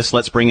all of this.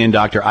 Let's bring in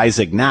Dr.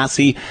 Isaac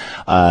Nassi,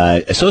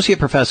 Associate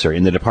Professor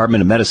in the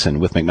Department of Medicine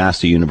with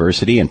McMaster University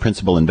and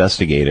Principal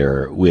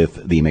Investigator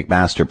with the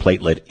McMaster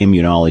Platelet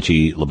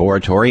Immunology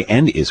Laboratory,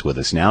 and is with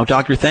us now.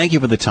 Doctor, thank you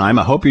for the time.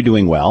 I hope you're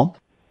doing well.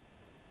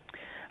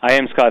 I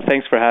am, Scott.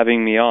 Thanks for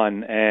having me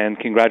on, and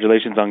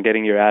congratulations on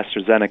getting your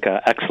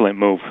AstraZeneca. Excellent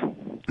move.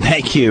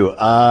 Thank you.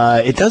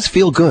 It does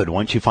feel good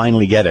once you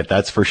finally get it,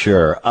 that's for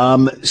sure.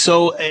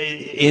 So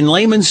in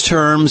layman's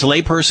terms,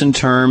 layperson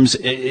terms,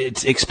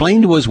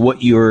 explain to us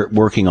what you're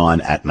working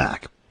on at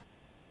MAC.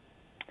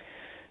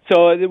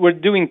 So we're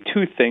doing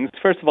two things.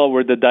 First of all,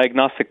 we're the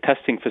diagnostic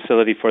testing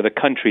facility for the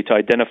country to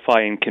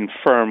identify and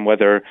confirm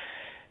whether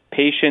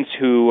patients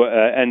who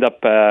end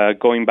up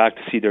going back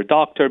to see their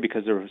doctor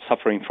because they're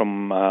suffering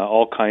from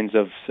all kinds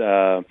of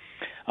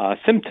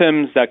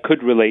symptoms that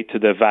could relate to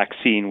the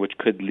vaccine, which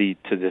could lead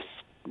to this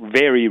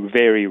very,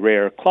 very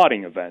rare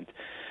clotting event.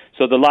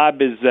 So the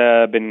lab has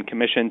been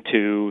commissioned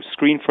to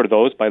screen for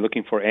those by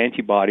looking for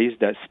antibodies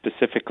that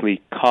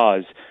specifically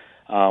cause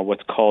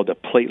what's called a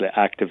platelet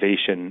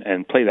activation,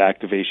 and platelet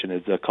activation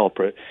is the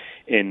culprit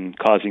in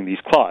causing these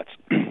clots.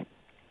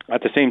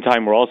 At the same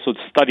time, we're also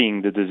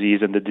studying the disease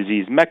and the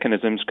disease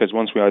mechanisms, because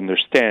once we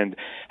understand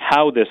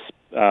how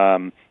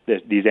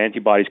these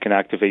antibodies can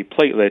activate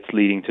platelets,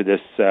 leading to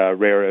this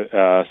rare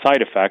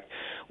side effect,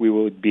 we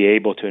would be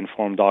able to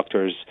inform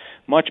doctors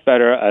much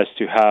better as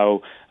to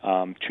how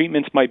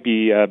treatments might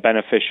be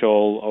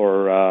beneficial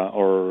or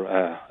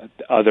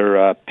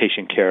other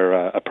patient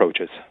care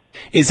approaches.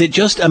 Is it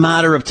just a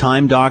matter of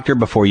time, doctor,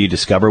 before you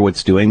discover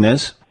what's doing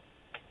this?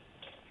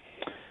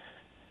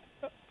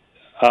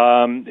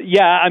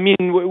 Yeah, I mean,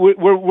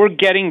 we're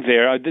getting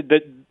there.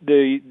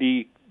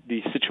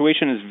 The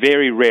situation is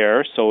very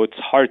rare, so it's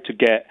hard to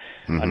get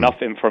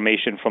enough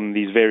information from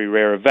these very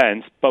rare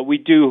events. But we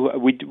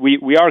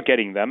are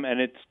getting them,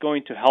 and it's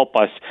going to help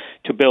us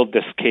to build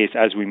this case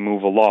as we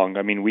move along.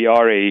 I mean, we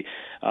are a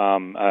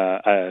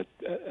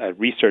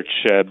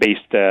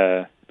research-based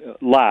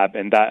lab,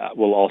 and that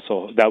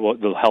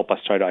will help us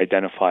try to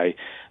identify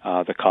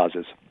the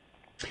causes.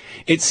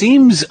 It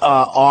seems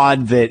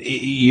odd that,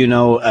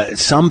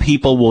 some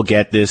people will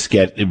get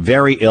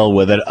very ill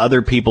with it.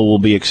 Other people will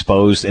be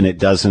exposed and it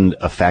doesn't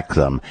affect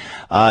them.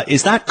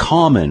 Is that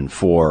common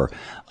for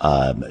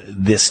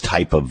this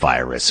type of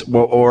virus?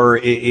 Or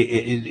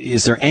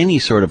is there any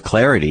sort of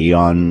clarity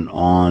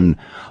on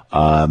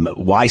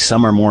why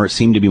some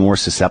seem to be more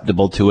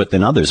susceptible to it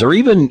than others? Or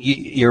even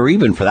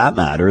for that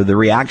matter, the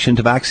reaction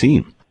to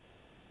vaccine?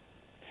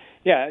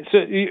 Yeah, so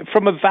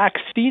from a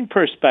vaccine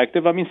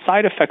perspective, I mean,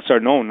 side effects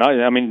are known.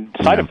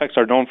 Side effects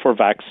are known for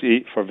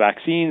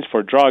vaccines,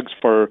 for drugs,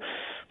 for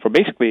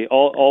basically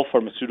all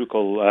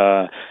pharmaceutical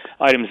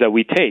items that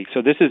we take.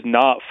 So this is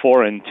not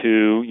foreign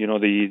to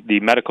the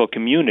medical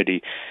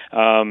community.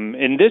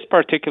 In this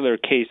particular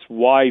case,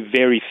 why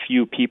very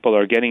few people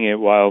are getting it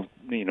while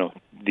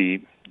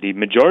the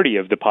majority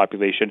of the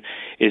population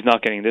is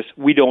not getting this,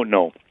 we don't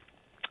know.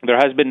 There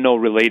has been no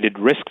related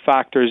risk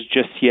factors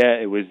just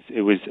yet. It was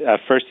at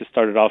first it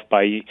started off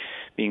by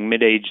being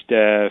mid-aged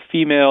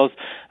females,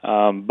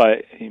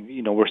 but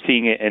we're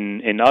seeing it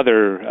in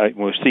other.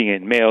 We're seeing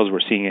it in males. We're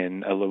seeing it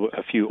in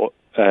a few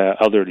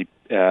elderly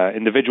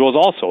individuals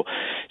also.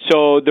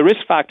 So the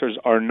risk factors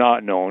are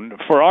not known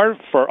for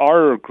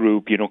our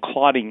group.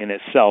 Clotting in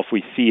itself,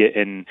 we see it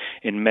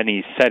in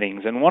many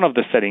settings, and one of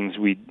the settings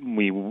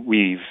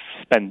we've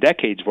spent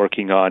decades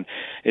working on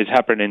is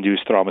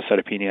heparin-induced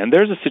thrombocytopenia. And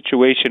there's a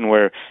situation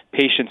where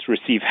patients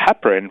receive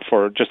heparin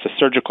for just a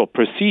surgical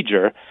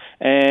procedure,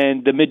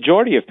 and the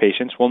majority of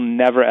patients will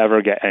never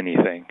ever get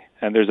anything.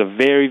 And there's a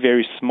very,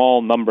 very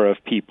small number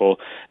of people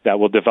that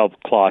will develop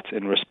clots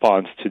in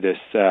response to this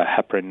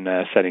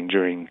heparin setting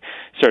during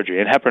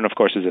surgery. And heparin, of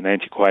course, is an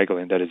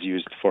anticoagulant that is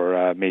used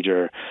for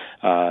major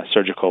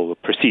surgical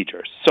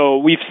procedures. So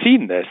we've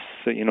seen this,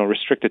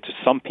 restricted to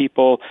some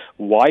people.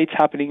 Why it's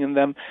happening in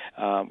them,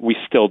 we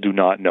still do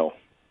not know.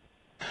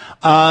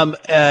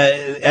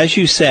 As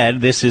you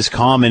said, this is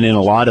common in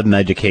a lot of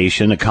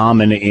medication,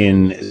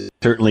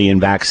 certainly in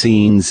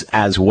vaccines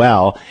as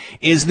well.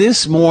 Does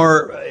this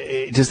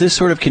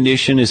sort of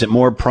condition, is it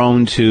more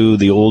prone to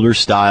the older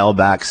style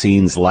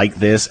vaccines like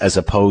this as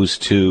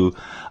opposed to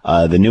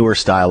the newer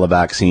style of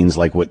vaccines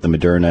like what the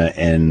Moderna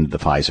and the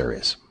Pfizer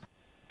is?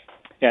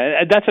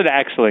 Yeah, that's an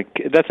excellent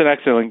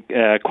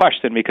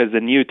question, because the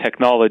new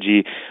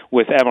technology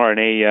with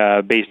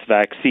mRNA-based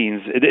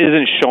vaccines, it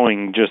isn't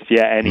showing just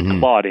yet any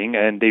clotting,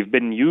 and they've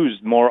been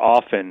used more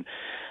often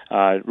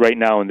right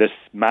now in this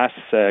mass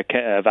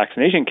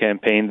vaccination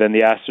campaign than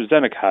the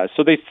AstraZeneca has.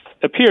 So they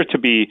appear to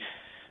be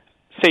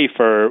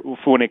safer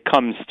when it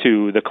comes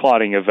to the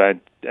clotting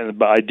event.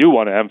 But I do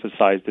want to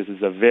emphasize this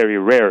is a very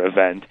rare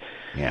event,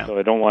 so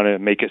I don't want to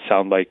make it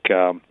sound like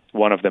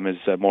one of them is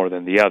more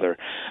than the other.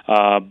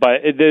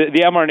 But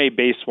the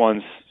mRNA-based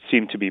ones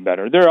seem to be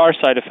better. There are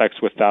side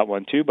effects with that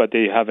one too, but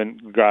they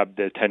haven't grabbed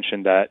the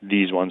attention that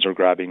these ones are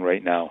grabbing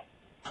right now.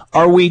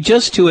 Are we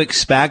just to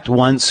expect,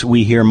 once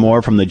we hear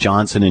more from the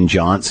Johnson &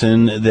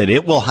 Johnson, that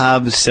it will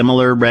have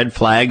similar red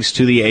flags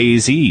to the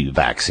AZ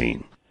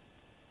vaccine?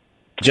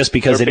 Just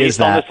because it is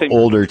that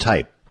older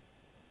type.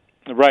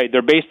 Right.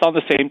 They're based on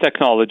the same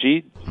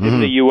technology. In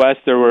the U.S.,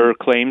 there were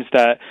claims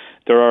that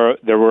there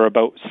were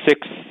about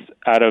 6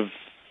 out of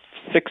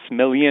 6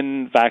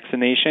 million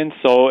vaccinations.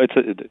 So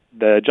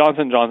the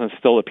Johnson & Johnson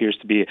still appears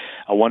to be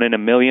a 1 in a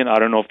million. I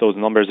don't know if those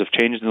numbers have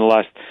changed in the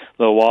last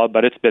little while,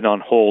 but it's been on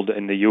hold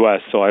in the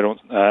U.S., so I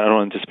don't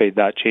anticipate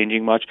that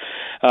changing much.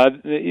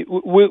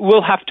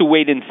 We'll have to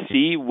wait and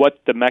see what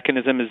the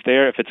mechanism is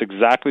there. If it's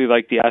exactly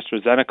like the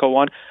AstraZeneca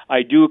one,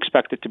 I do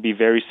expect it to be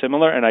very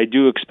similar, and I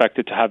do expect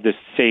it to have this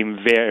same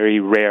very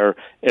rare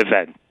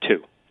event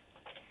too.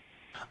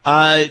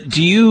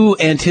 Do you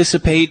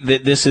anticipate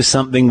that this is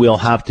something we'll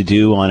have to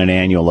do on an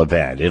annual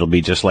event? It'll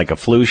be just like a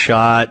flu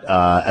shot,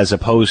 as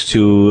opposed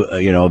to,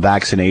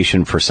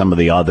 vaccination for some of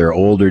the other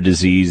older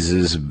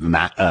diseases,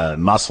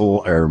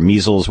 muscle or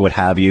measles, what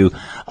have you,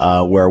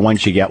 where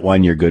once you get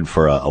one, you're good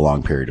for a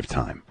long period of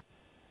time?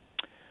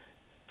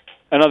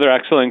 Another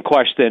excellent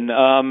question.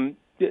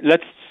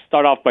 Let's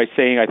start off by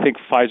saying I think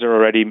Pfizer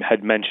already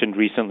had mentioned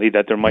recently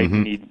that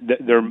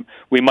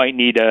we might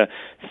need a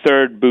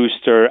third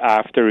booster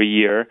after a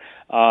year.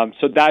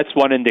 So that's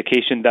one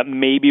indication that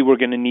maybe we're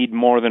going to need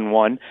more than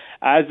one.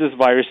 As this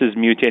virus is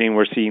mutating,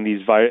 we're seeing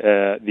these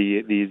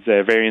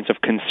variants of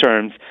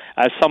concerns.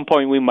 At some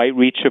point, we might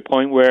reach a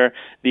point where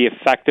the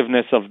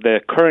effectiveness of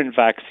the current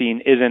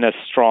vaccine isn't as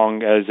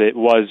strong as it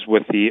was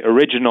with the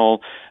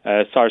original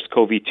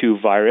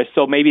SARS-CoV-2 virus.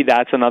 So maybe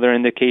that's another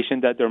indication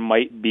that there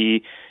might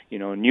be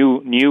new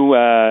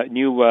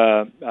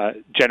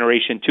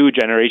generation 2,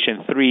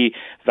 generation 3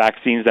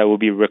 vaccines that will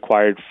be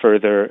required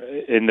further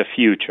in the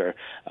future.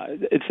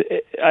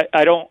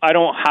 I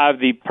don't have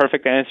the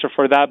perfect answer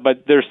for that,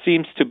 but there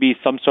seems to be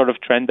some sort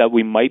of trend that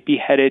we might be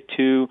headed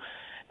to.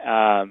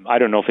 I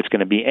don't know if it's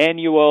going to be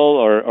annual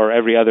or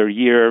every other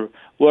year.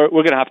 We're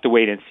going to have to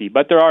wait and see.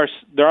 But there are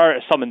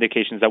some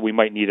indications that we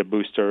might need a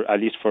booster, at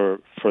least for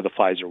the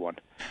Pfizer one.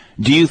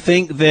 Do you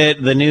think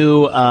that the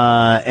new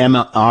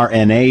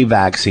mRNA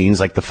vaccines,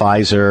 like the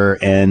Pfizer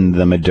and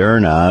the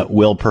Moderna,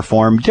 will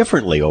perform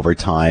differently over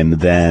time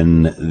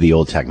than the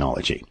old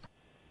technology?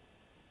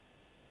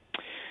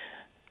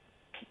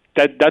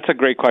 That's a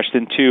great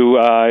question, too.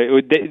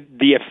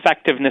 The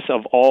effectiveness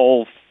of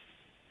all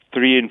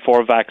 3 and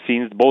 4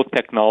 vaccines, both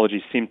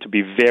technologies seem to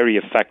be very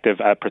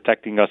effective at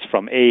protecting us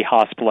from A,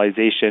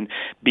 hospitalization,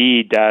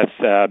 B, death,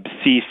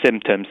 C,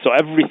 symptoms. So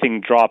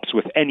everything drops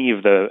with any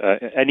of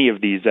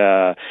these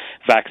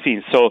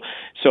vaccines. So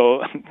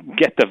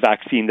get the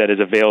vaccine that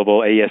is available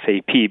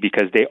ASAP,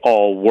 because they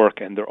all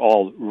work and they're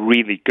all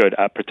really good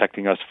at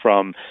protecting us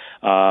from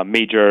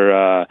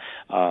major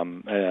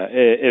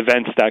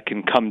events that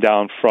can come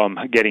down from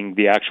getting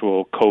the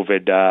actual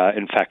COVID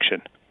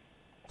infection.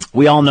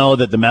 We all know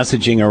that the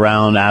messaging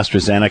around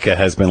AstraZeneca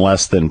has been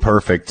less than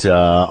perfect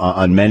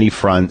on many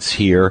fronts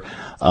here.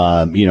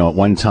 At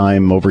one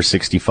time over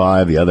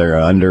 65, the other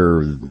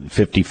under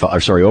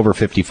 55, over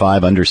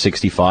 55, under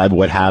 65,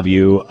 what have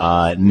you.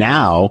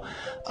 Now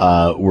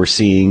we're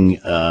seeing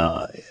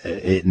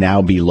it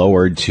now be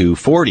lowered to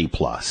 40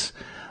 plus.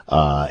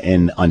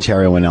 And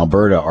Ontario and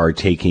Alberta are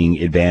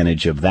taking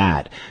advantage of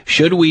that.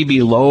 Should we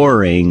be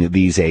lowering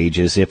these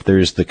ages if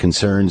there's the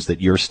concerns that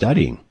you're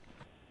studying?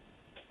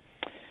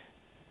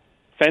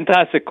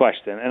 Fantastic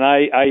question, and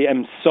I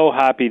am so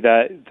happy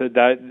that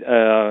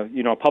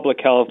Public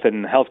Health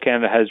and Health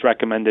Canada has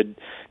recommended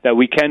that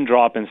we can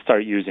drop and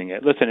start using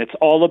it. Listen, it's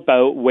all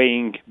about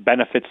weighing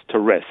benefits to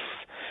risks,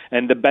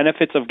 and the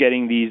benefits of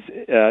getting these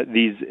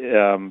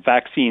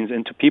vaccines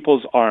into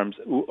people's arms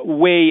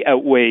way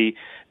outweigh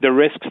the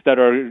risks that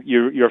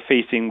you're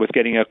facing with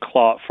getting a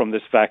clot from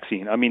this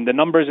vaccine. I mean, the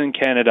numbers in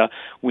Canada,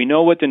 we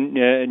know what the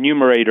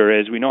numerator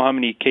is. We know how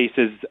many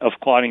cases of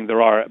clotting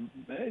there are.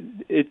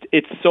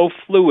 It's so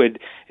fluid.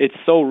 It's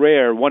so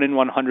rare, 1 in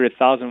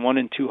 100,000, 1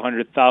 in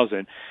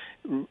 200,000.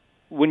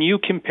 when you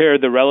compare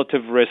the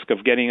relative risk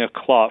of getting a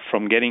clot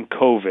from getting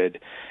COVID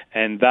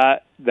and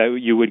that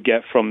you would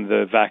get from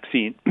the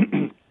vaccine,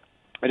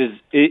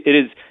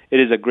 it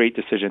is a great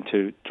decision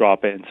to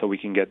drop it, and so we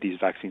can get these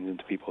vaccines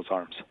into people's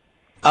arms.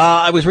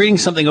 I was reading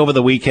something over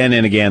the weekend,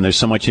 and again, there's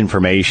so much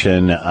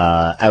information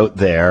out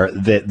there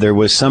that there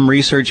was some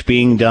research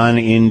being done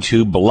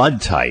into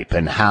blood type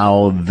and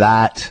how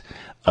that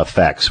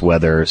affects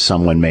whether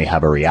someone may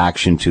have a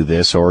reaction to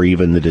this or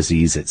even the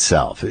disease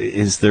itself.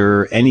 Is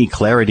there any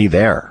clarity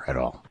there at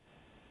all?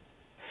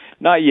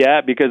 Not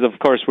yet, because of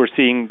course we're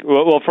seeing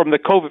from the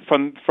COVID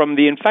from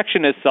the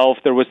infection itself.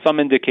 There was some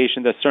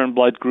indication that certain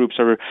blood groups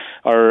are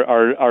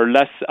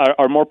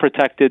more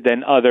protected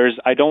than others.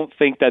 I don't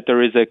think that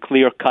there is a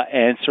clear-cut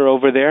answer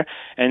over there,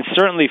 and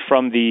certainly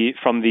from the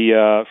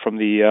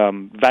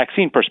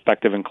vaccine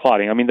perspective in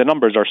clotting. I mean, the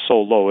numbers are so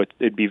low;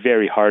 it'd be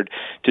very hard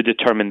to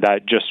determine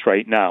that just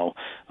right now.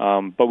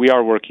 But we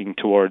are working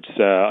towards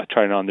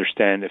trying to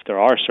understand if there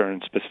are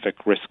certain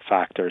specific risk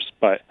factors.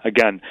 But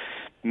again,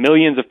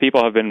 millions of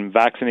people have been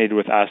vaccinated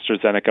with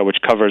AstraZeneca, which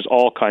covers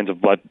all kinds of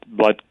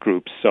blood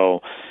groups.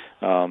 So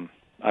I'm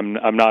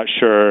not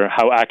sure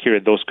how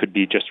accurate those could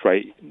be just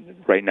right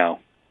now.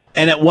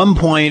 And at one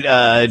point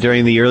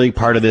during the early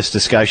part of this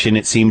discussion,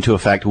 it seemed to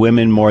affect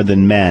women more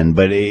than men.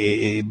 But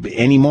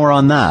any more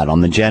on that,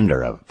 on the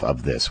gender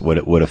of this,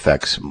 what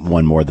affects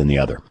one more than the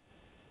other?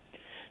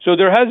 So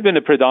there has been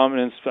a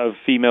predominance of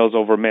females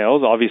over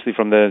males, obviously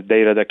from the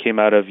data that came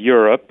out of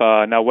Europe.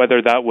 Now,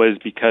 whether that was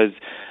because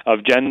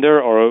of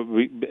gender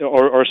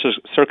or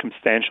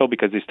circumstantial,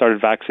 because they started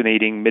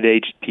vaccinating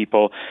mid-aged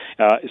people,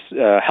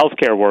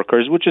 healthcare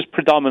workers, which is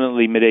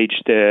predominantly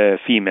mid-aged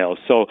females.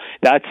 So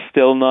that's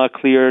still not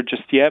clear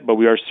just yet, but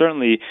we are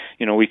certainly,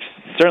 we've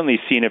certainly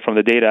seen it from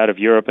the data out of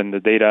Europe and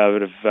the data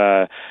out of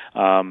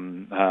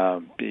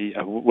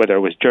whether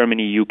it was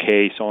Germany,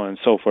 UK, so on and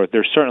so forth.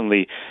 There's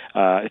certainly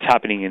it's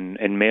happening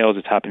in males.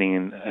 It's happening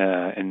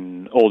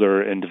in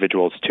older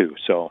individuals too.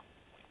 So.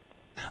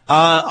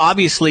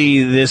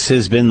 Obviously, this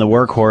has been the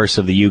workhorse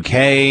of the UK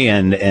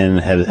and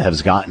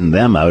has gotten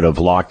them out of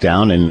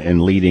lockdown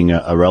and leading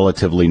a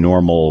relatively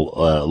normal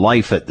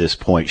life at this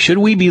point. Should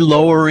we be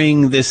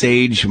lowering this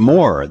age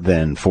more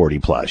than 40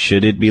 plus?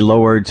 Should it be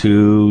lowered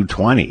to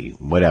 20,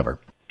 whatever?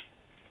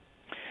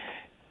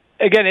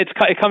 Again, it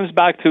comes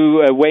back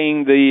to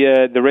weighing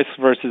the risks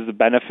versus the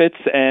benefits,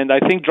 and I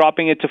think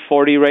dropping it to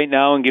 40 right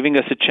now and giving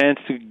us a chance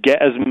to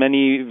get as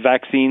many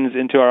vaccines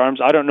into our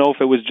arms. I don't know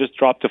if it was just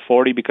dropped to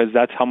 40 because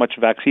that's how much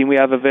vaccine we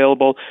have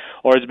available,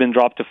 or it's been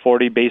dropped to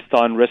 40 based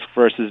on risk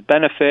versus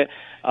benefit.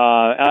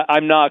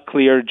 I'm not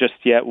clear just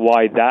yet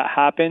why that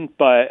happened,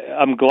 but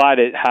I'm glad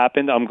it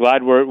happened. I'm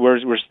glad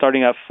we're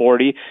starting at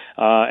 40,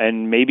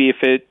 and maybe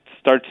if it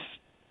starts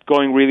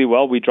going really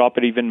well, we drop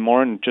it even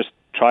more and just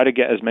try to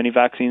get as many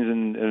vaccines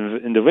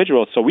in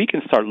individuals so we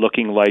can start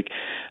looking like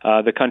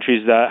the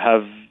countries that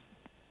have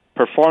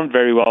performed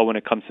very well when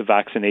it comes to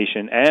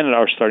vaccination and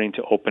are starting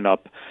to open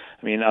up.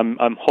 I mean,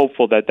 I'm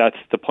hopeful that that's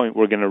the point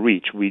we're going to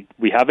reach. We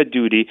have a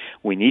duty.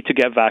 We need to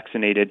get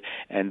vaccinated,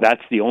 and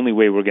that's the only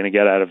way we're going to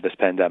get out of this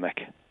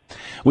pandemic.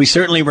 We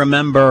certainly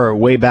remember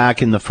way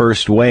back in the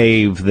first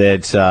wave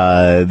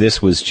that this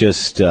was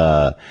just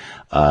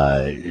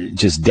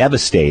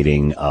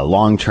devastating,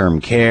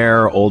 long-term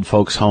care, old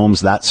folks'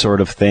 homes, that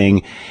sort of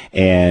thing,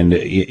 and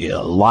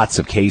lots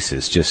of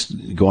cases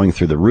just going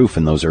through the roof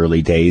in those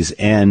early days,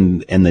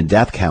 and the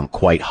death count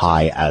quite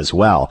high as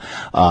well.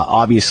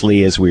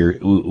 Obviously, as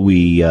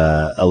we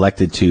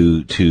elected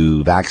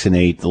to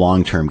vaccinate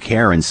long-term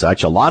care and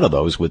such, a lot of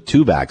those with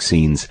 2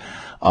 vaccines.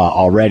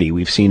 Already,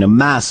 we've seen a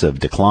massive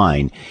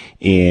decline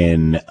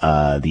in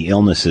the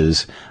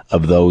illnesses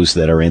of those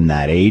that are in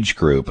that age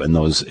group and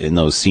in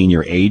those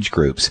senior age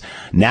groups.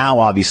 Now,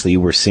 obviously,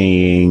 we're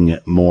seeing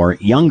more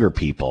younger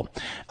people.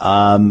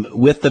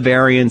 With the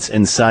variants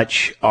and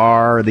such,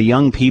 are the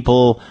young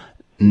people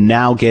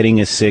now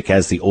getting as sick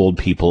as the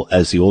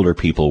older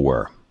people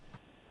were?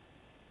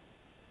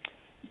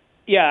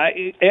 Yeah,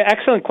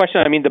 excellent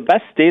question. I mean, the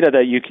best data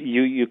that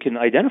you can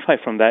identify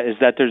from that is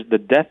that the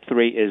death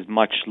rate is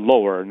much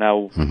lower.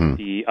 Now,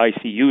 the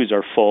ICUs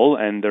are full,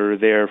 and they're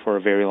there for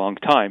a very long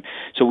time.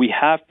 So we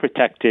have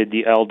protected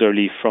the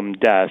elderly from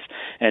death,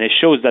 and it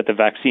shows that the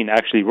vaccine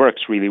actually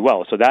works really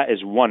well. So that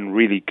is one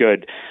really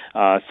good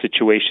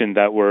situation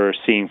that we're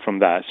seeing from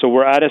that. So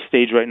we're at a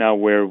stage right now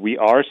where we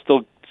are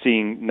still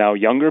seeing now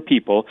younger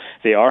people.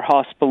 They are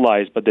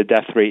hospitalized, but the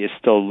death rate is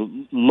still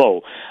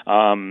low.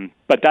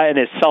 But that in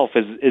itself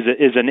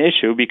is an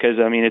issue because,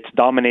 I mean, it's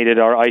dominated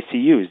our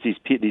ICUs.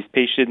 These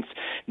patients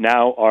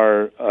now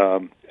are,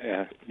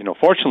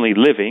 fortunately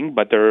living,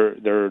 but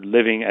they're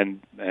living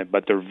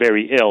but they're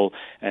very ill,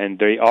 and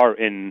they are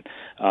in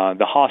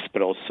the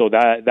hospitals. So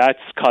that's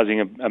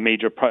causing a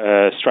major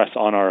stress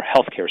on our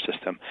healthcare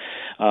system.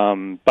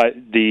 But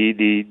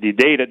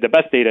the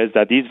best data is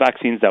that these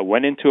vaccines that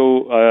went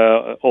into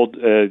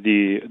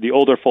the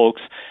older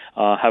folks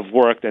have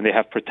worked, and they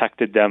have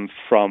protected them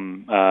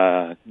from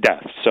death.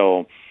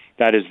 So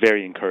that is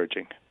very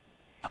encouraging.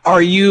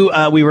 Are you,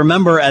 we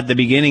remember at the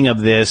beginning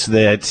of this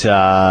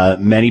that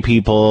many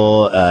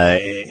people,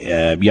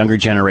 younger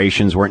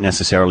generations weren't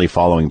necessarily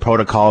following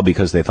protocol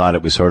because they thought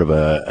it was sort of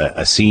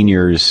a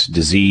senior's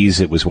disease.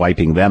 It was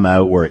wiping them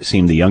out, where it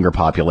seemed the younger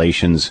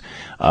populations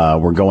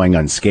were going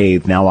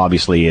unscathed. Now,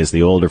 obviously, as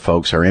the older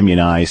folks are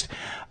immunized,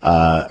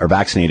 or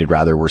vaccinated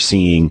rather, we're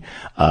seeing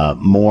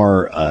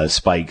more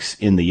spikes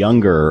in the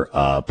younger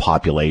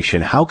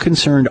population. How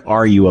concerned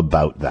are you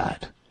about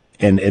that?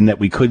 And that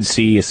we could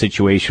see a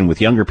situation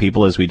with younger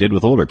people as we did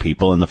with older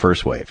people in the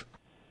first wave?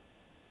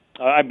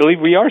 I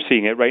believe we are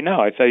seeing it right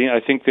now. I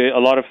think a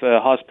lot of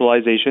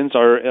hospitalizations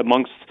are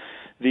amongst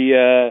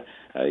the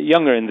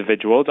younger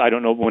individuals. I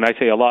don't know, when I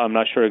say a lot, I'm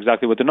not sure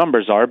exactly what the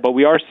numbers are, but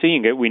we are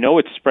seeing it. We know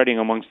it's spreading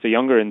amongst the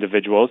younger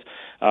individuals,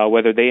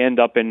 whether they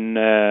end up in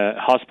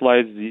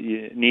hospitalized,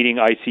 needing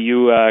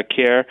ICU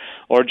care,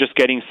 or just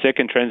getting sick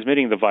and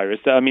transmitting the virus.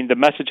 I mean, the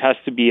message has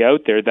to be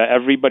out there that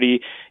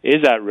everybody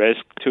is at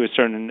risk to a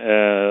certain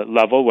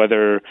level,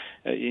 whether,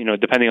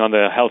 depending on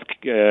the health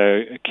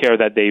care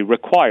that they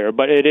require,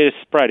 but it is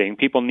spreading.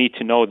 People need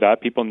to know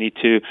that. People need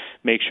to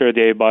make sure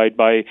they abide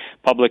by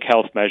public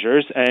health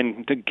measures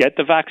and to get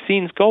the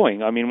vaccines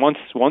going. I mean,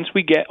 once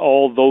we get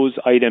all those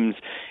items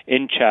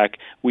in check,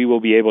 we will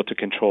be able to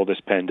control this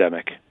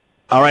pandemic.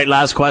 All right,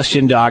 last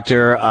question,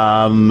 Doctor.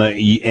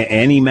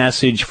 Any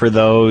message for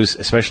those,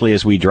 especially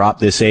as we drop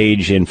this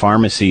age in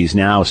pharmacies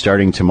now,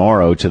 starting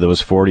tomorrow, to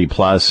those 40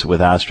 plus with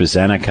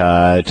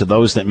AstraZeneca, to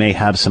those that may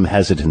have some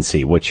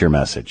hesitancy? What's your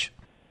message?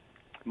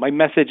 My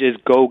message is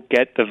go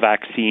get the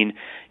vaccine.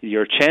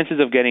 Your chances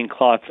of getting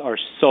clots are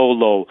so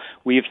low.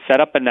 We've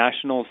set up a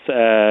national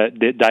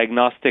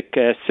diagnostic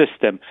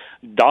system.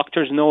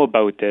 Doctors know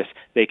about this.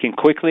 They can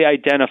quickly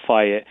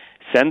identify it.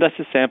 Send us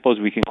the samples.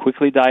 We can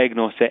quickly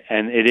diagnose it,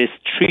 and it is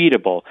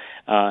treatable.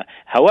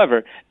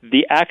 However,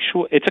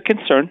 it's a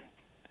concern.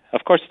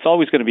 Of course, it's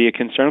always going to be a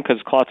concern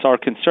because clots are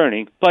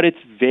concerning, but it's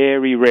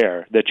very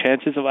rare. The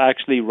chances of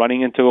actually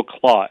running into a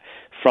clot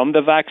from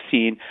the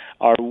vaccine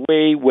are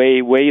way,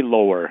 way, way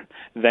lower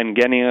than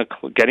getting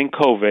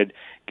COVID,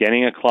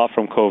 getting a clot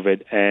from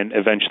COVID, and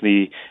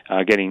eventually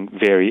getting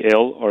very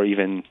ill or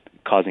even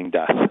causing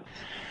death.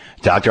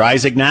 Dr.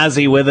 Isaac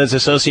Nazi with us,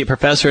 Associate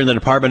Professor in the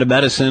Department of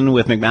Medicine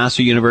with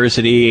McMaster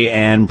University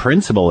and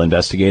Principal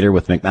Investigator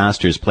with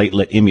McMaster's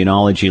Platelet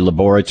Immunology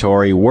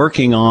Laboratory,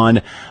 working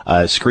on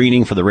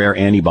screening for the rare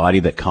antibody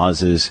that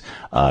causes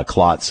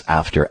clots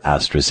after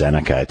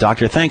AstraZeneca.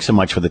 Doctor, thanks so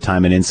much for the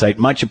time and insight.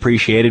 Much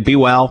appreciated. Be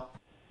well.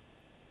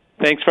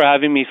 Thanks for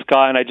having me,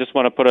 Scott, and I just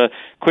want to put a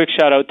quick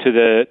shout-out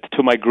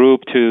to my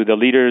group, to the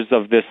leaders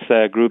of this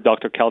group,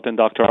 Dr. Kelton,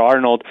 Dr.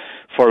 Arnold,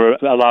 for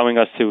allowing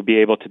us to be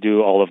able to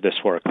do all of this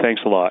work.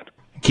 Thanks a lot.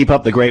 Keep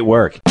up the great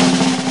work.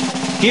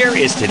 Here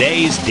is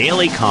today's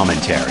Daily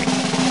Commentary.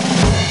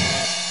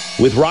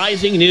 With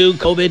rising new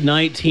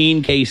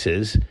COVID-19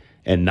 cases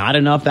and not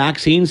enough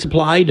vaccine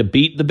supply to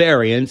beat the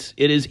variants,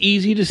 it is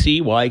easy to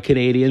see why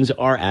Canadians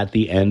are at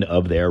the end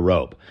of their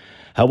rope.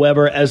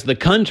 However, as the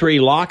country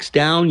locks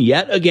down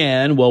yet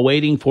again while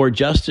waiting for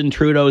Justin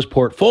Trudeau's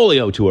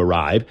portfolio to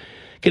arrive,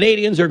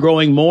 Canadians are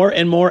growing more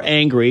and more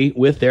angry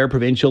with their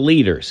provincial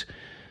leaders.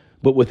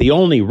 But with the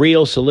only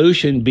real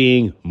solution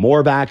being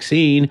more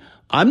vaccine,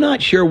 I'm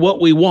not sure what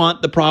we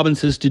want the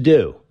provinces to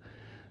do.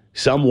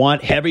 Some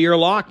want heavier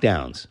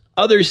lockdowns.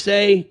 Others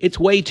say it's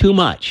way too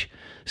much.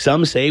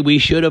 Some say we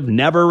should have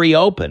never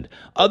reopened.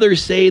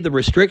 Others say the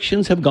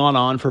restrictions have gone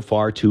on for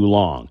far too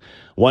long.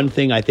 One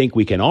thing I think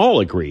we can all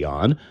agree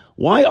on: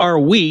 why are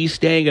we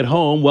staying at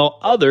home while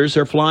others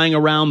are flying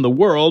around the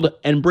world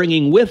and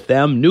bringing with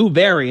them new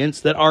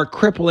variants that are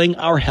crippling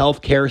our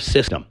healthcare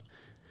system?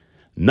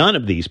 None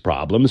of these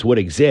problems would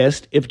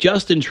exist if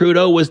Justin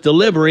Trudeau was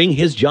delivering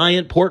his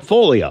giant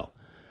portfolio.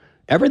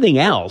 Everything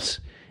else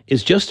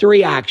is just a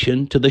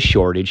reaction to the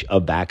shortage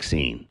of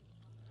vaccine.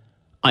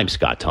 I'm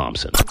Scott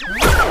Thompson.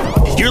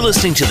 You're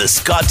listening to the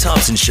Scott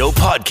Thompson Show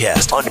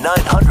podcast on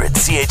 900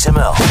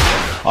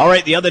 CHML. All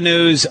right, the other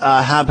news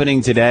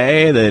happening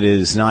today that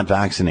is not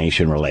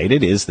vaccination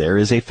related is there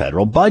is a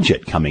federal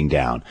budget coming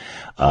down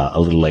a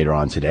little later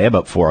on today,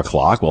 about 4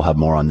 o'clock. We'll have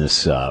more on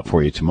this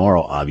for you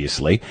tomorrow,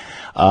 obviously.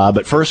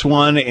 But first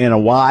one in a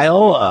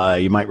while.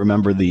 You might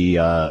remember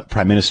the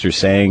Prime Minister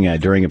saying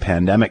during a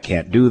pandemic,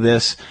 can't do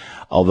this.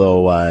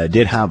 Although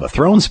did have a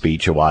throne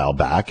speech a while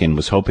back and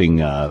was hoping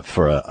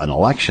for an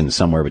election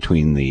somewhere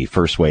between the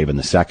first wave and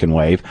the second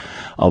wave,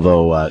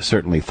 although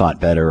certainly thought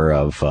better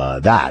of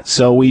that.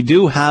 So we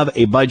do have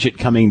a budget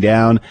coming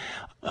down.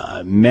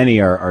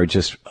 Many are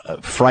just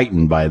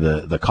frightened by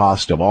the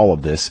cost of all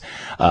of this.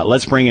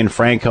 Let's bring in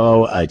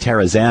Franco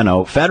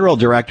Terrazzano, Federal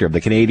Director of the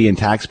Canadian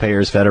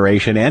Taxpayers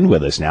Federation, and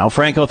with us now.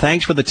 Franco,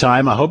 thanks for the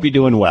time. I hope you're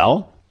doing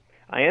well.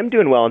 I am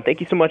doing well, and thank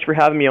you so much for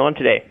having me on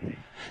today.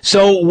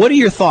 So what are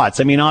your thoughts?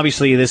 I mean,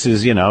 obviously this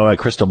is, a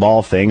crystal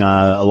ball thing.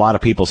 A lot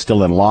of people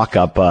still in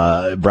lockup,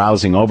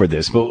 browsing over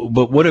this, but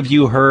what have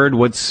you heard?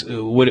 What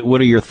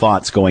are your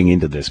thoughts going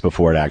into this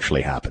before it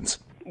actually happens?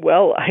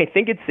 Well, I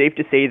think it's safe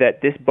to say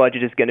that this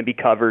budget is going to be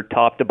covered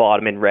top to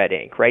bottom in red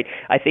ink, right?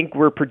 I think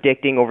we're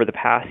predicting over the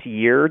past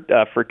year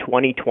for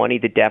 2020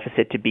 the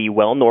deficit to be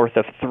well north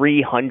of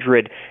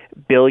 $300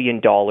 billion.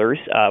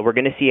 We're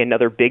going to see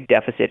another big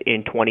deficit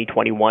in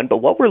 2021, but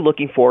what we're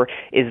looking for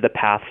is the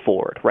path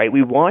forward, right?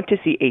 We want to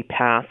see a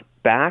path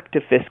back to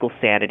fiscal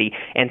sanity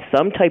and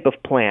some type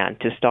of plan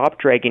to stop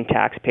dragging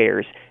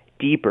taxpayers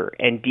deeper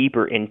and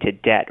deeper into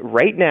debt.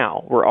 Right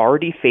now, we're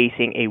already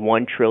facing a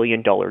 $1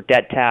 trillion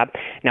debt tab.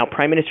 Now,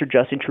 Prime Minister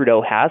Justin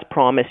Trudeau has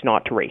promised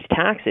not to raise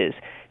taxes,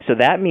 so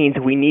that means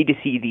we need to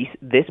see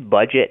this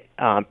budget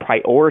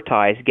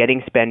prioritize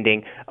getting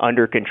spending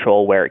under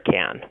control where it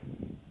can.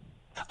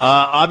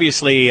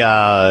 Obviously,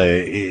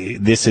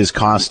 this is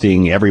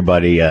costing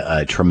everybody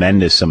a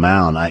tremendous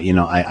amount.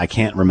 I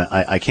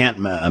can't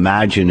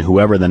imagine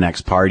whoever the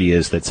next party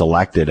is that's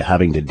elected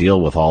having to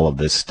deal with all of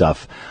this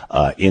stuff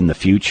in the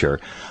future.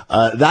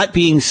 That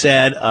being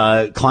said,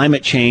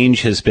 climate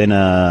change has been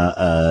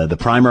the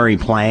primary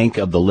plank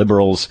of the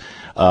Liberals'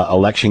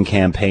 election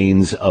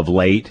campaigns of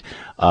late.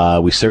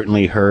 We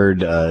certainly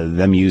heard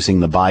them using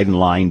the Biden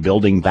line,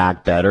 building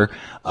back better.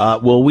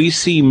 Will we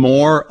see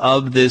more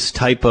of this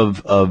type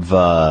of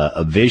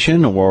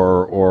vision,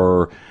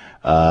 or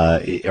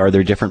are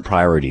there different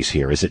priorities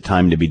here? Is it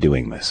time to be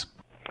doing this?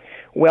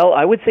 Well,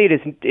 I would say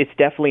it's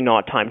definitely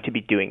not time to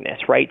be doing this,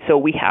 right? So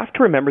we have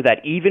to remember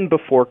that even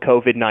before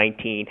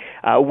COVID-19,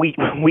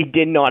 we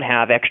did not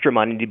have extra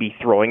money to be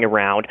throwing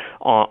around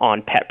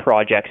on pet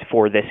projects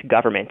for this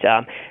government.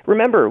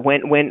 Remember,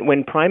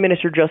 when Prime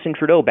Minister Justin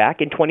Trudeau, back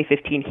in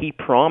 2015, he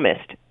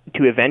promised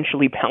to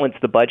eventually balance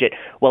the budget.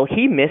 Well,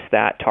 he missed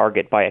that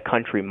target by a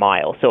country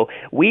mile. So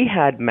we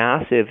had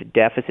massive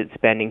deficit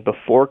spending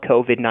before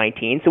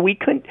COVID-19, so we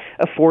couldn't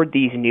afford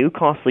these new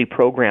costly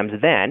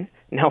programs then.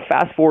 Now,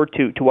 fast forward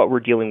to what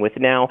we're dealing with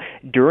now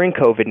during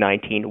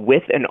COVID-19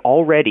 with an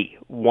already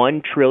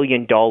 $1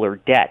 trillion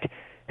debt.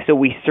 So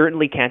we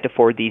certainly can't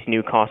afford these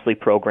new costly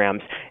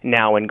programs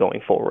now and going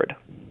forward.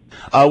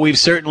 We've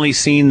certainly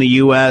seen the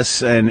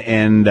U.S.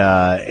 and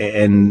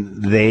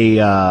they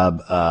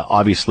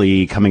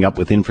obviously coming up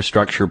with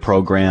infrastructure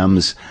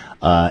programs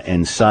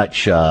and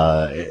such,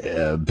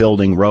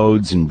 building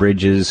roads and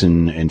bridges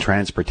and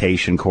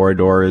transportation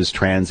corridors,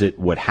 transit,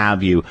 what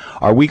have you.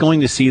 Are we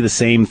going to see the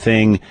same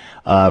thing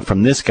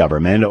from this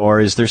government, or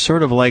is there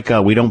sort of like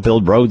we don't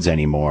build roads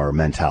anymore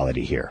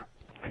mentality here?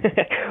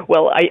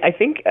 Well, I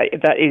think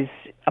that is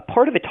a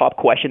part of the top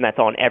question that's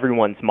on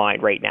everyone's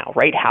mind right now,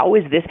 right? How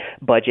is this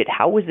budget,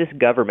 how is this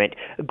government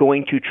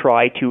going to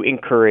try to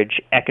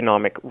encourage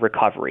economic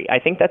recovery? I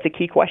think that's a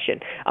key question.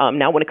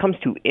 Now, when it comes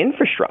to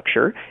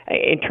infrastructure,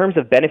 in terms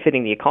of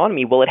benefiting the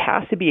economy, well, it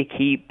has to be a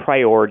key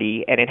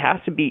priority, and it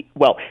has to be,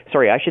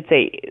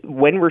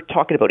 when we're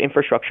talking about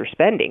infrastructure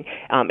spending,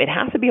 it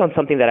has to be on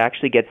something that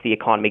actually gets the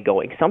economy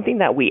going, something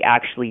that we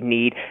actually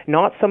need,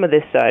 not some of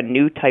this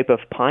new type of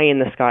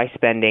pie-in-the-sky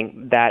spending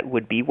that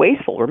would be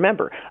wasteful.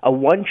 Remember, a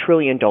 $1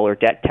 trillion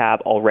debt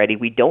tab already.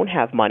 We don't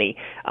have money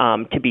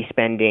to be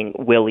spending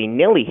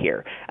willy-nilly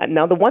here.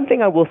 Now, the one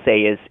thing I will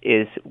say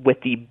is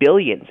with the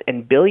billions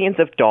and billions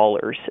of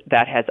dollars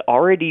that has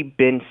already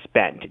been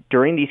spent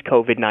during these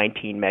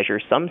COVID-19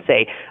 measures, some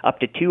say up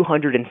to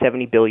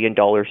 $270 billion in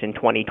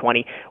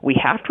 2020, we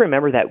have to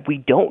remember that we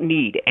don't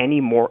need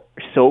any more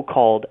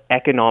so-called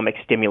economic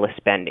stimulus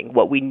spending.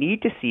 What we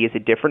need to see is a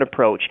different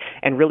approach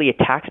and really a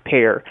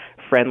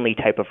taxpayer-friendly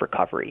type of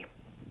recovery.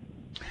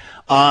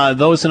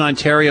 Those in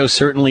Ontario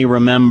certainly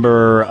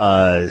remember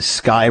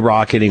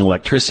skyrocketing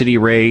electricity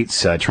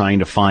rates, trying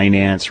to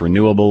finance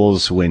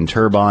renewables, wind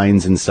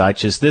turbines and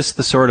such. Is this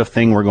the sort of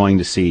thing we're going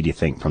to see, do you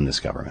think, from this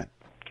government?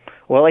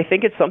 Well, I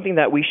think it's something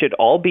that we should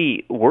all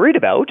be worried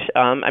about.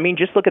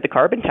 Just look at the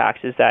carbon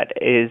taxes that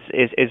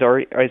is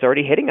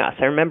already hitting us.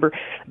 I remember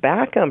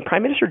back,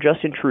 Prime Minister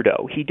Justin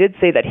Trudeau, he did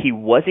say that he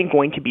wasn't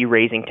going to be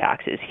raising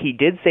taxes. He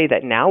did say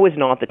that now is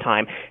not the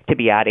time to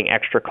be adding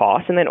extra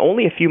costs. And then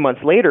only a few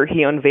months later,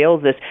 he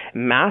unveils this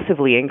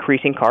massively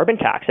increasing carbon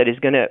tax that is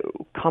going to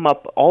come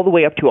up all the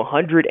way up to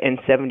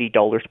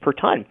 $170 per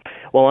ton.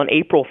 Well, on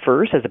April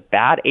 1st, as a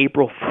bad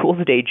April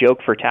Fool's Day joke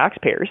for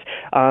taxpayers,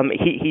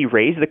 he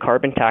raised the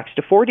carbon tax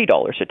to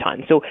 $40 a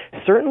ton. So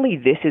certainly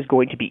this is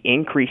going to be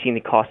increasing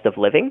the cost of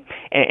living.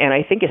 And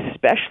I think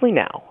especially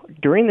now,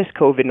 during this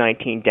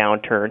COVID-19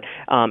 downturn,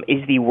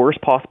 is the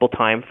worst possible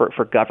time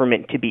for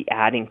government to be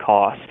adding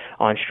costs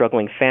on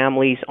struggling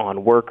families,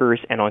 on workers,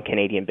 and on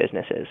Canadian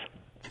businesses.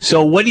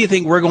 So what do you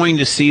think we're going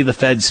to see the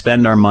Fed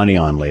spend our money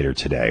on later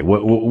today?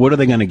 What are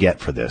they going to get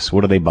for this?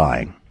 What are they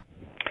buying?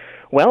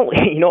 Well,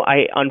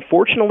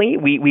 unfortunately,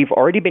 we've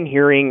already been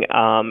hearing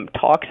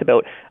talks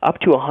about up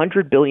to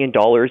 $100 billion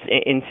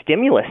in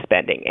stimulus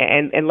spending.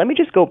 And let me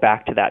just go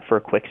back to that for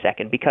a quick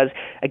second, because,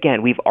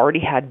 again, we've already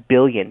had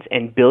billions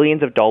and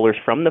billions of dollars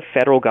from the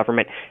federal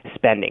government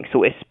spending.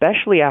 So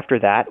especially after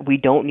that, we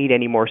don't need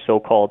any more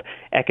so-called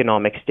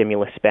economic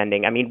stimulus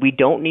spending. I mean, we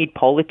don't need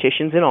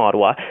politicians in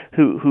Ottawa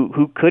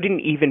who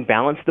couldn't even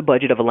balance the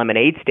budget of a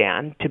lemonade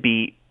stand to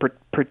be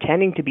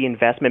pretending to be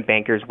investment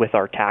bankers with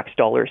our tax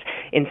dollars.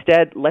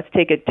 Instead, let's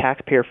take a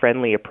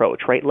taxpayer-friendly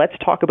approach, right? Let's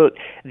talk about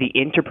the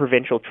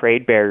interprovincial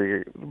trade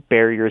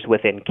barriers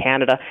within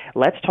Canada.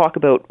 Let's talk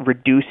about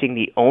reducing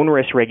the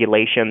onerous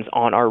regulations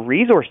on our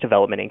resource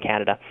development in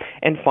Canada.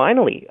 And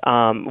finally,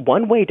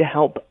 one way to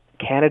help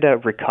Canada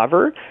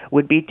recover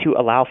would be to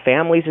allow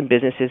families and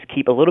businesses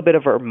keep a little bit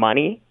of our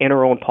money in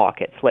our own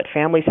pockets. Let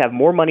families have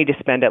more money to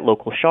spend at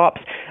local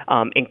shops,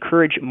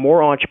 encourage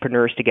more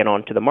entrepreneurs to get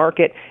onto the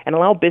market, and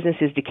allow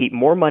businesses to keep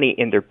more money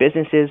in their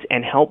businesses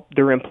and help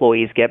their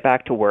employees get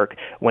back to work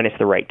when it's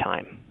the right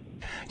time.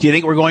 Do you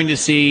think we're going to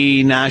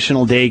see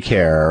national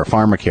daycare,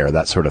 pharmacare,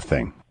 that sort of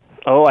thing?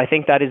 Oh, I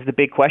think that is the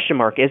big question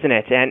mark, isn't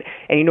it? And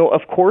you know,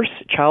 of course,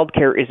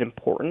 childcare is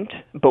important,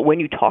 but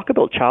when you talk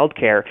about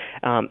childcare,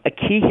 a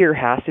key here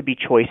has to be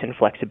choice and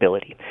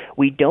flexibility.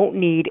 We don't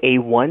need a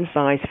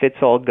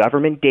one-size-fits-all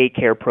government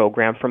daycare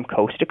program from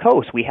coast to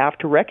coast. We have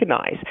to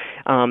recognize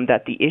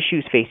that the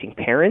issues facing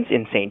parents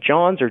in St.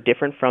 John's are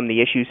different from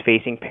the issues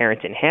facing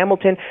parents in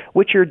Hamilton,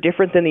 which are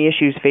different than the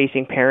issues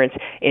facing parents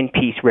in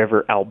Peace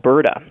River,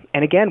 Alberta.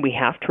 And again, we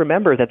have to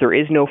remember that there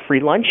is no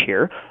free lunch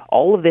here.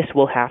 All of this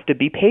will have to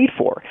be paid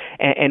for.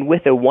 And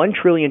with a $1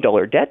 trillion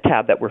debt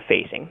tab that we're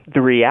facing,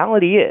 the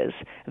reality is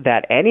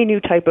that any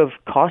new type of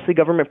costly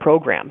government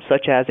program,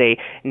 such as a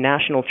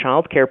national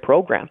child care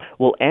program,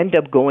 will end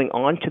up going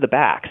on to the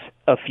backs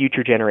of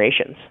future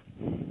generations.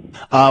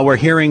 We're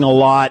hearing a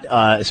lot,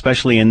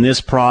 especially in this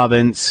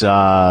province, for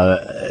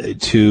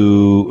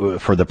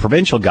the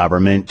provincial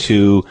government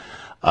to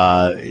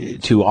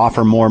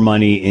offer more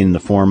money in the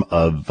form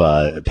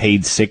of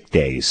paid sick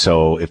days.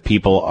 So if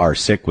people are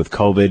sick with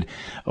COVID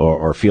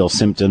or feel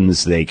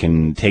symptoms, they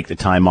can take the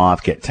time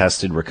off, get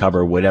tested,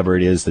 recover, whatever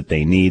it is that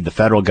they need. The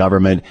federal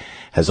government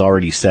has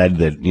already said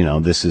that, you know,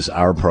 this is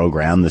our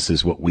program. This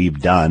is what we've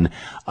done.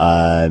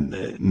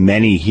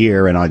 Many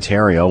here in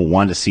Ontario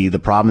want to see the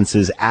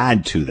provinces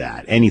add to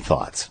that. Any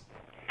thoughts?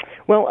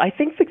 Well, I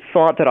think the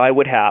thought that I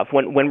would have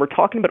when we're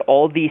talking about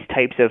all these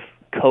types of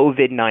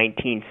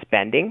COVID-19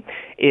 spending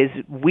is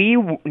we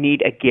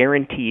need a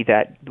guarantee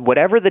that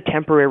whatever the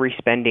temporary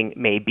spending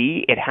may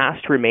be, it has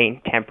to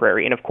remain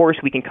temporary. And of course,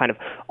 we can kind of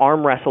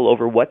arm wrestle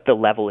over what the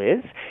level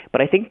is.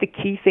 But I think the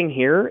key thing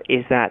here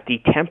is that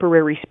the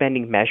temporary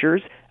spending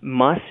measures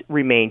must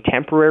remain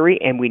temporary,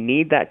 and we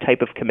need that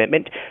type of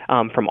commitment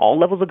from all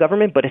levels of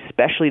government, but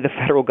especially the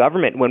federal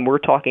government. When we're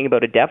talking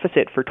about a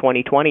deficit for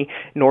 2020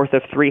 north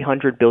of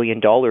 $300 billion,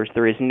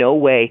 there is no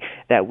way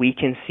that we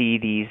can see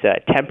these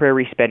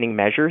temporary spending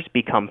measures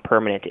become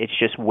permanent. It's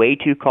just way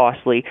too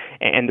costly,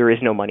 and there is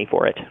no money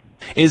for it.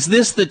 Is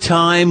this the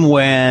time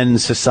when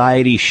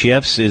society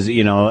shifts? Is,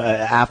 you know,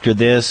 after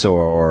this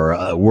or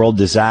a world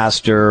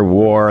disaster,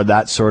 war,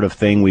 that sort of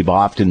thing, we've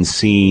often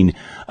seen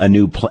a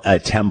new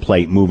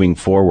template moving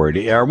forward.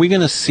 Are we going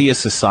to see a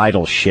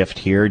societal shift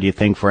here, do you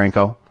think,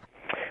 Franco?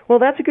 Well,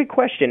 that's a good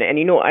question. And,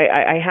 you know,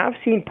 I have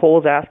seen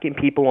polls asking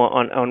people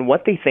on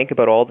what they think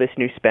about all this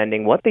new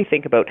spending, what they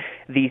think about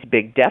these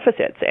big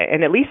deficits.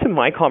 And at least in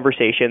my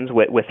conversations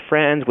with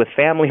friends, with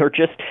family, or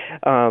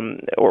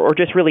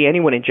just really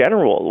anyone in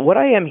general, what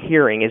I am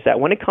hearing is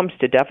that when it comes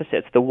to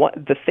deficits,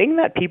 the thing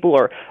that people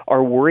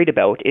are worried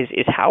about is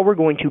how we're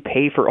going to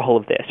pay for all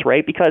of this,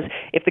 right? Because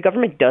if the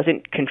government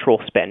doesn't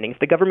control spending, if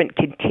the government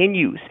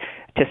continues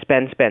to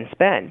spend,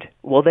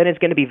 well, then it's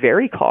going to be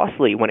very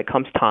costly when it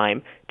comes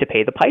time to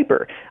pay the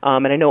piper.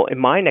 And I know in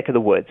my neck of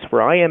the woods,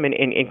 where I am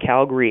in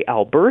Calgary,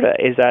 Alberta,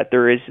 is that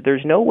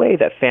there's no way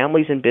that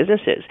families and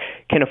businesses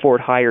can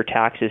afford higher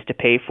taxes to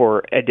pay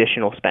for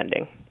additional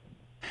spending.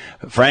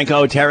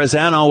 Franco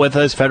Terrazzano with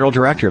us, Federal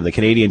Director of the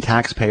Canadian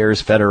Taxpayers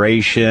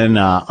Federation,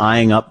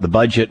 eyeing up the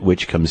budget,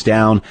 which comes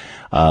down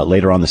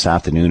later on this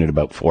afternoon at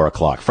about 4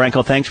 o'clock.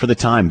 Franco, thanks for the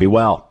time. Be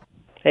well.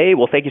 Hey,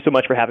 well, thank you so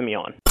much for having me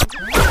on.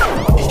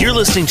 You're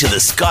listening to the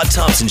Scott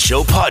Thompson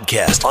Show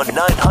podcast on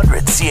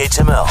 900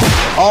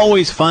 CHML.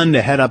 Always fun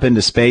to head up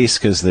into space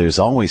because there's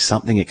always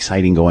something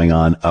exciting going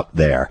on up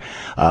there.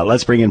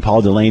 Let's bring in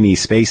Paul Delaney,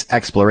 space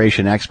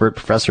exploration expert,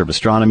 professor of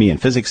astronomy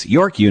and physics,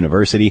 York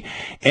University,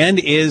 and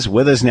is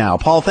with us now.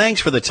 Paul,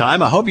 thanks for the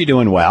time. I hope you're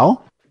doing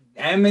well.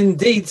 Am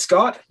indeed,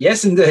 Scott.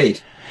 Yes,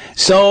 indeed.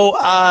 So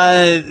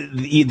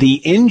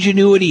the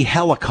Ingenuity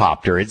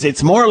helicopter,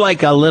 it's more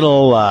like a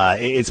little,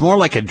 it's more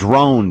like a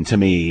drone to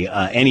me,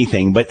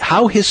 anything. But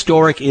how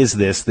historic is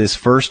this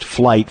first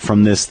flight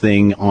from this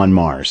thing on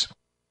Mars?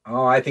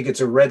 Oh, I think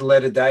it's a red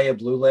letter day, a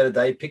blue letter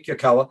day, pick your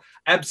color.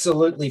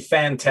 Absolutely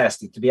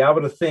fantastic to be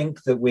able to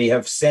think that we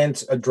have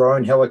sent a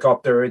drone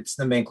helicopter, its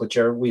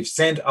nomenclature. We've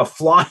sent a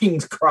flying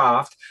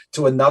craft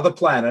to another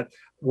planet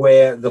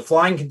where the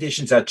flying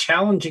conditions are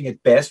challenging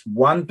at best,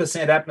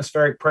 1%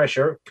 atmospheric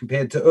pressure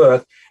compared to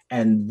Earth.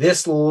 And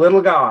this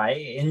little guy,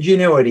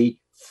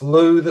 Ingenuity,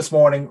 flew this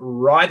morning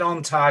right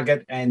on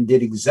target and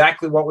did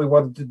exactly what we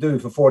wanted to do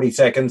for 40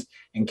 seconds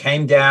and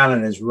came down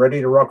and is ready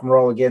to rock and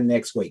roll again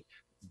next week.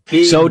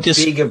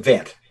 Big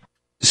event.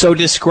 So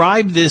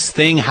describe this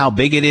thing, how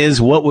big it is.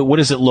 What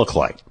does it look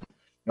like?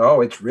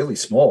 Oh, it's really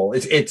small.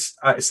 It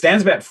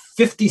stands about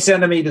 50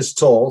 centimeters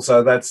tall,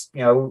 so that's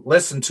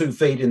less than 2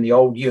 feet in the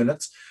old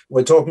units.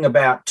 We're talking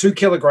about 2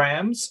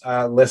 kilograms,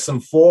 less than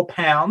 4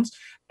 pounds,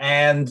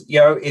 and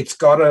it's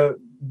got to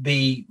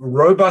be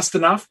robust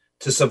enough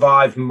to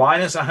survive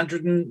minus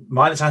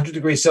 100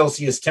 degrees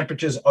Celsius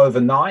temperatures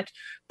overnight,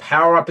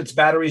 power up its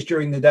batteries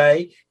during the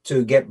day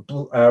to get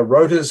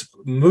rotors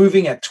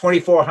moving at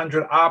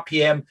 2,400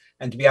 RPM,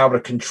 and to be able to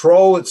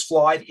control its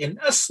flight in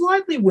a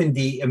slightly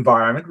windy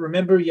environment.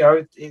 Remember,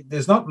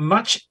 there's not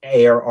much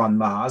air on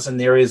Mars, and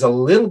there is a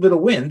little bit of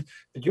wind,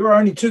 but you're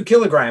only 2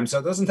 kilograms, so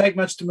it doesn't take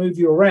much to move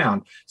you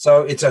around.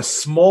 So it's a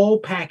small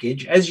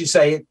package. As you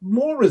say, it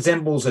more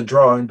resembles a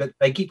drone, but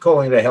they keep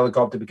calling it a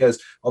helicopter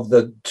because of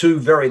the 2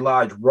 very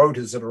large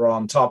rotors that are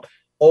on top,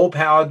 all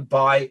powered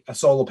by a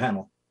solar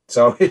panel.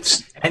 So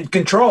and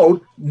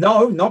controlled,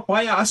 no, not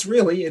by us,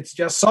 really. It's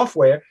just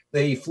software.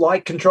 The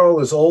flight control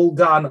is all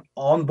done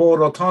on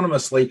board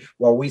autonomously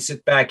while we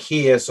sit back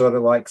here sort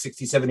of like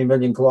 60, 70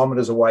 million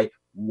kilometers away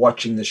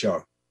watching the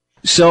show.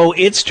 So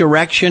its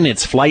direction,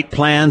 its flight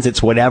plans,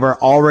 its whatever,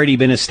 already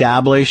been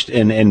established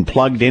and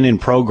plugged in and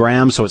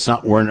programmed. So it's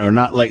not, we're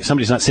not like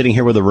somebody's not sitting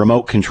here with a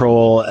remote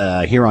control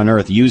here on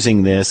Earth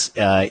using this.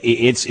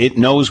 It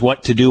knows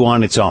what to do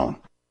on its own.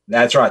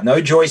 That's right.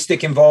 No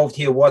joystick involved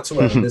here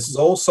whatsoever. This is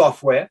all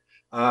software.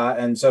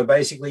 And so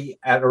basically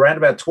at around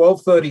about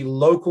 12:30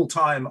 local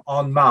time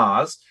on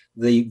Mars,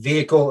 the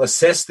vehicle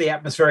assessed the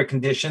atmospheric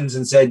conditions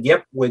and said,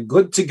 yep, we're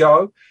good to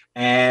go,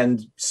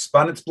 and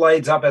spun its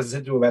blades up, as I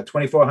said, to about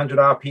 2,400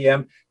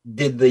 RPM,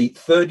 did the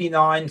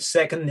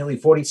 39-second, nearly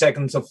 40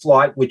 seconds of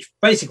flight, which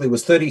basically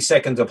was 30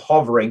 seconds of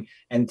hovering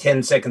and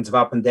 10 seconds of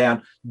up and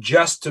down,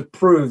 just to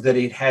prove that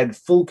it had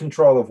full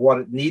control of what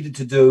it needed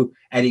to do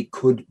and it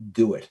could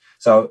do it.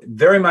 So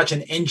very much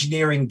an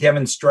engineering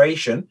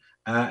demonstration,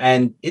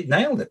 and it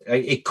nailed it.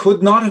 It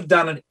could not have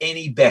done it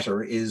any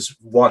better, is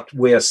what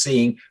we're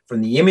seeing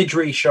from the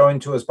imagery shown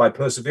to us by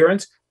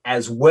Perseverance,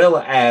 as well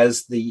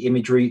as the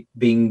imagery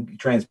being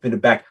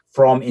transmitted back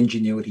from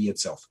Ingenuity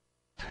itself.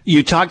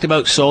 You talked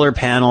about solar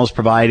panels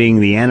providing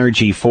the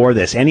energy for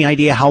this. Any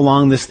idea how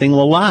long this thing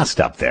will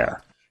last up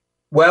there?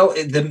 Well,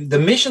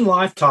 the mission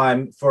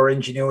lifetime for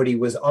Ingenuity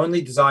was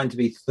only designed to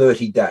be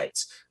 30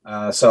 days.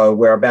 So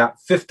we're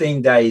about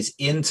 15 days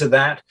into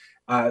that.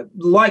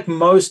 Like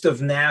most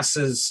of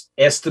NASA's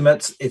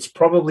estimates, it's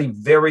probably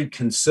very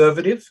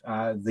conservative.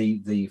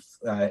 The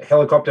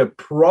helicopter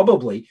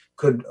probably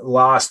could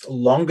last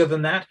longer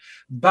than that,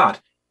 but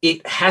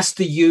it has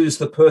to use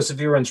the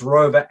Perseverance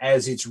rover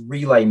as its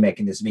relay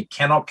mechanism. It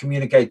cannot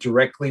communicate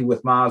directly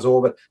with Mars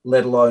orbit,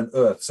 let alone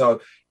Earth. So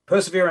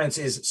Perseverance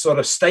is sort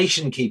of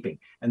station keeping,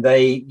 and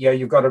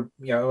you've got a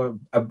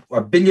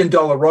 $1 billion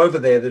rover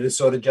there that is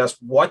sort of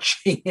just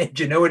watching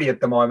Ingenuity at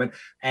the moment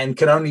and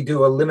can only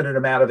do a limited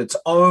amount of its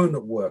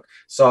own work.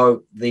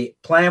 So the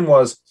plan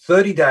was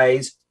 30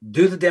 days,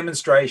 do the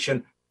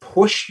demonstration,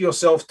 push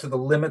yourself to the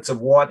limits of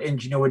what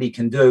Ingenuity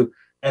can do.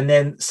 And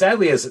then,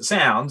 sadly as it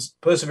sounds,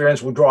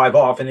 Perseverance will drive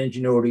off and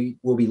Ingenuity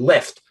will be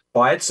left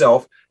by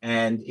itself,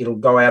 and it'll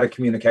go out of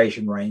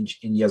communication range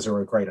in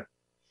Jezero Crater.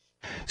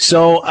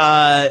 So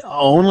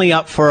only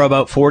up for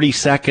about 40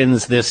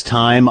 seconds this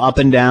time, up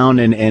and down,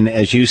 and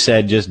as you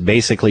said, just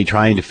basically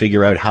trying to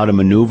figure out how to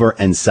maneuver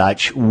and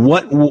such.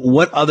 What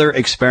other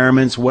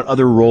experiments, what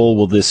other role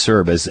will this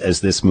serve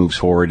as this moves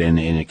forward and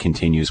it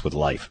continues with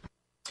life?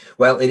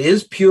 Well, it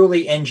is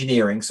purely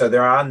engineering, so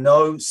there are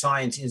no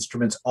science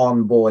instruments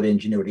on board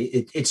Ingenuity.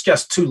 It's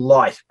just too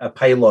light a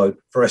payload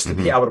for us to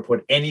be able to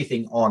put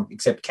anything on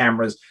except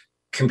cameras,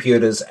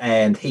 computers,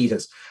 and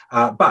heaters.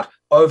 But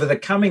over the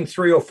coming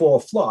 3 or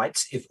 4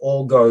 flights, if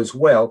all goes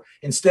well,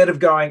 instead of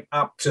going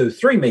up to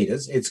 3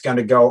 meters, it's going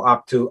to go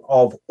up to,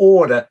 of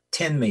order,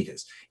 10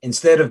 meters.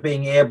 Instead of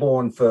being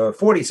airborne for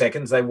 40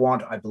 seconds, they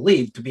want, I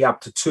believe, to be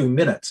up to 2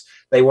 minutes.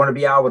 They want to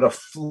be able to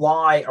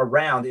fly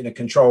around in a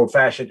controlled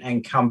fashion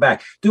and come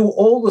back. Do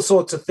all the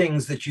sorts of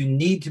things that you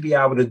need to be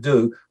able to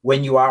do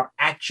when you are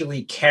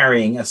actually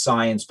carrying a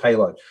science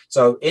payload.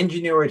 So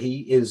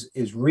Ingenuity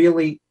is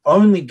really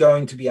only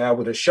going to be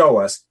able to show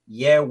us,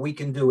 yeah, we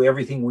can do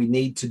everything we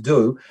need to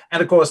do.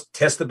 And of course,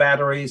 test the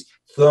batteries,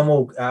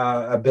 thermal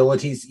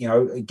abilities.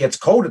 It gets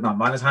cold at night,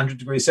 minus 100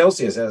 degrees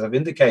Celsius, as I've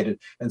indicated.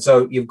 And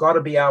so you've got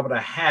to be able to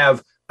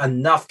have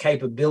enough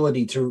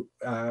capability to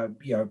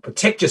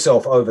protect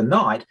yourself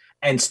overnight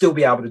and still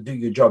be able to do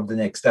your job the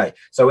next day.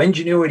 So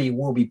Ingenuity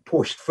will be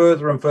pushed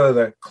further and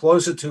further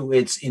closer to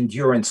its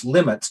endurance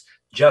limits,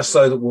 just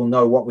so that we'll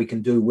know what we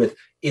can do with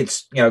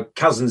its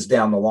cousins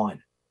down the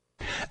line.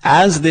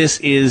 As this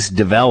is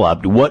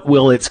developed, what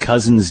will its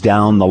cousins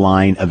down the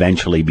line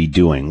eventually be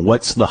doing?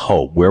 What's the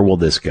hope? Where will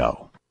this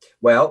go?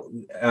 Well,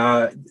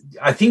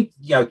 I think,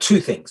 2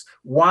 things.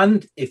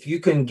 One, if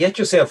you can get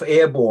yourself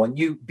airborne,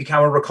 you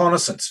become a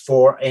reconnaissance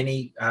for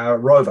any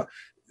rover.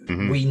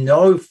 We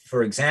know,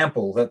 for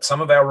example, that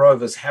some of our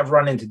rovers have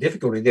run into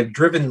difficulty. They've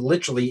driven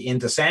literally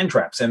into sand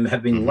traps and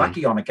have been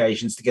lucky on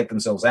occasions to get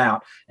themselves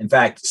out. In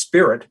fact,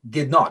 Spirit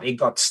did not. It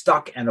got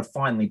stuck and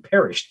finally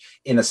perished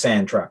in a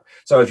sand trap.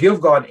 So if you've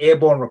got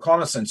airborne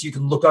reconnaissance, you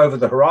can look over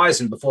the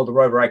horizon before the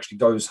rover actually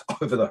goes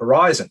over the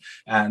horizon.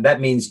 And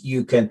that means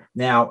you can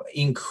now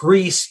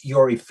increase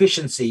your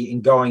efficiency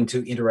in going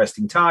to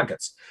interesting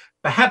targets.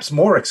 Perhaps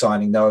more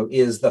exciting, though,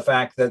 is the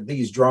fact that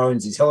these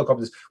drones, these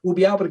helicopters, will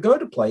be able to go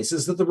to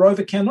places that the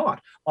rover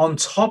cannot, on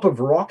top of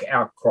rock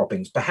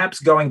outcroppings, perhaps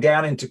going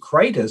down into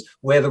craters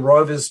where the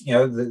rovers,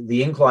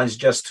 the incline is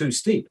just too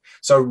steep.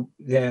 So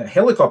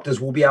helicopters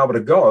will be able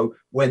to go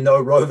where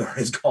no rover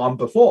has gone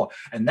before.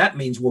 And that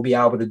means we'll be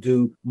able to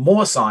do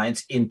more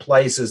science in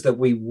places that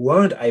we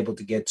weren't able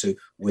to get to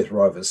with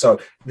rovers.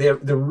 So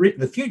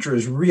the future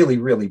is really,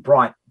 really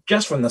bright.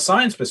 Just from the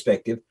science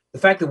perspective, the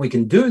fact that we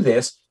can do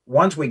this,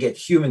 once we get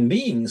human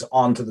beings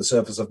onto the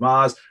surface of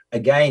Mars,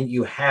 again,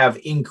 you have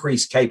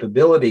increased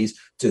capabilities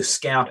to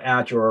scout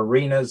out your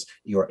arenas,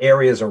 your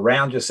areas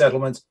around your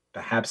settlements,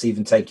 perhaps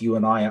even take you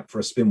and I out for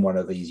a spin one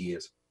of these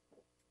years.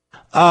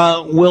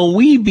 Will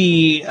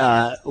we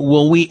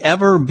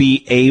ever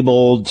be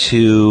able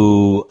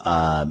to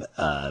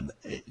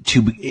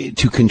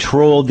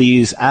control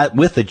these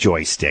with a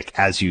joystick,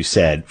 as you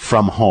said,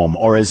 from home,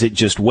 or is it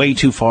just way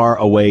too far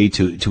away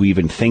to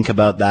even think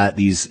about that?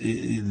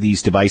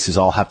 These devices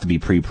all have to be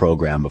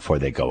pre-programmed before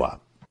they go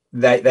up.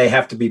 They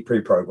have to be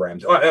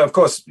pre-programmed. Of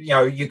course,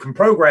 you can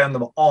program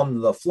them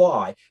on the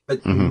fly, but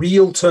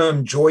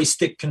real-term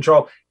joystick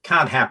control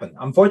can't happen.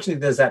 Unfortunately,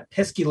 there's that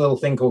pesky little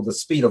thing called the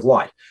speed of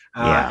light.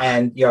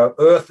 And,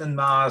 Earth and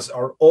Mars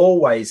are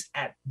always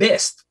at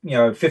best,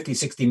 50,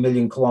 60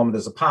 million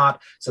kilometers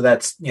apart. So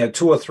that's, 2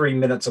 or 3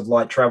 minutes of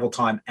light travel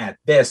time at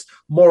best.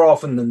 More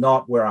often than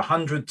not, we're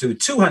 100 to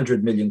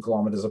 200 million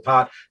kilometers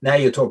apart. Now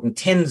you're talking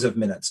tens of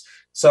minutes.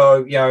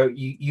 So,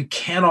 you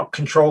cannot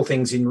control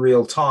things in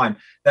real time.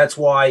 That's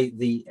why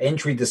the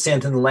entry,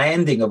 descent, and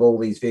landing of all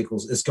these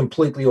vehicles is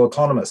completely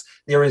autonomous.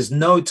 There is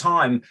no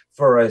time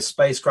for a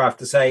spacecraft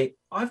to say,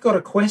 I've got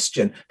a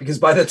question, because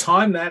by the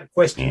time that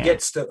question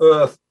gets to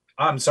Earth,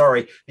 I'm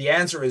sorry, the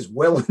answer is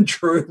well and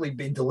truly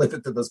been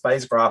delivered to the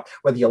spacecraft,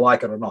 whether you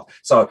like it or not.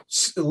 So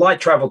light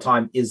travel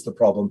time is the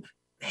problem,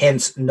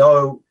 hence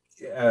no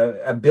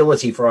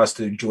ability for us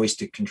to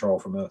joystick control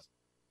from Earth.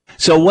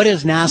 So what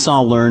has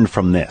NASA learned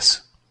from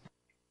this?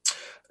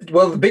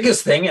 Well, the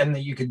biggest thing, and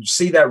you can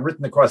see that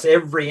written across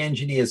every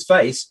engineer's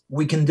face,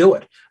 we can do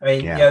it. I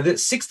mean,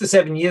 6 to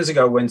 7 years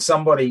ago, when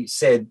somebody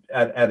said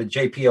at a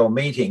JPL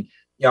meeting,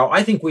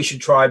 I think we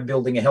should try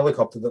building a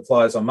helicopter that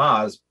flies on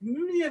Mars.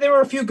 There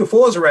were a few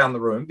guffaws around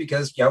the room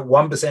because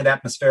 1%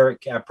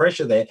 atmospheric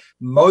pressure there.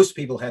 Most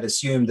people had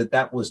assumed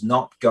that was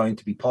not going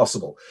to be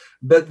possible.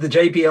 But the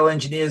JPL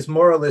engineers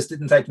more or less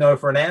didn't take no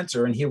for an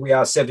answer. And here we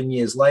are 7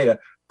 years later,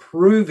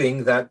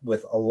 proving that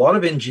with a lot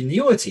of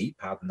ingenuity,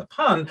 pardon the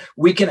pun,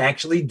 we can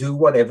actually do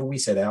whatever we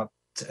set out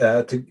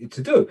to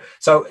do.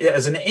 So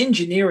as an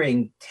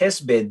engineering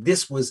test bed,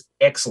 this was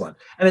excellent.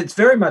 And it's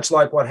very much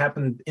like what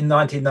happened in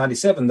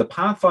 1997, the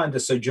Pathfinder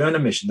Sojourner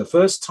mission, the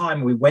first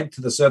time we went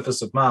to the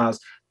surface of Mars,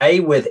 A,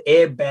 with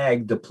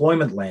airbag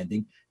deployment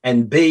landing,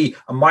 and B,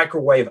 a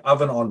microwave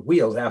oven on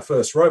wheels, our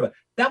first rover.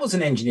 That was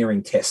an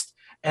engineering test.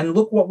 And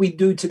look what we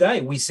do today.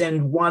 We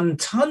send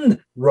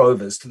 1-ton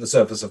rovers to the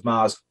surface of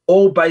Mars,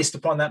 all based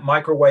upon that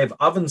microwave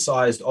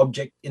oven-sized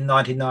object in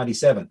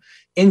 1997.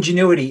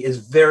 Ingenuity is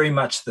very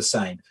much the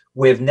same.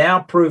 We've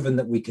now proven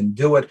that we can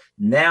do it.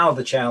 Now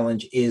the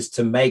challenge is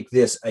to make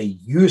this a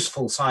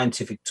useful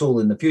scientific tool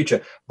in the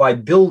future by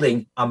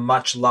building a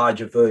much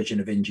larger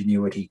version of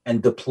Ingenuity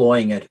and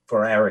deploying it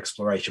for our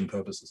exploration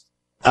purposes.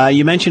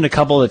 You mentioned a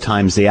couple of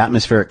times the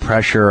atmospheric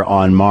pressure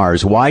on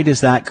Mars. Why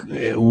does that?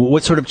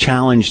 What sort of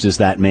challenge does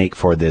that make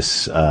for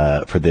this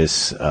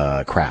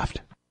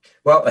craft?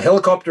 Well, a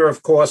helicopter,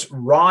 of course,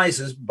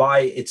 rises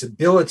by its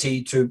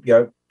ability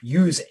to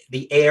use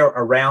the air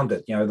around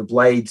it. The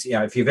blades.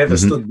 If you've ever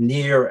stood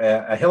near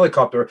a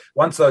helicopter,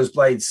 once those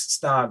blades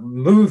start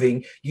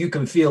moving, you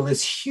can feel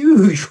this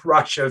huge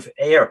rush of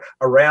air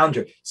around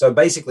you. So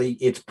basically,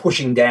 it's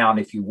pushing down,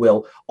 if you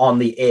will, on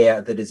the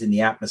air that is in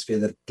the atmosphere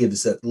that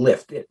gives it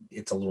lift.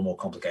 It's a little more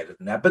complicated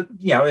than that, but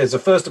as a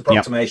first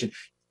approximation.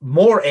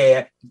 More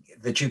air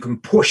that you can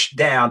push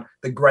down,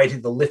 the greater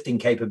the lifting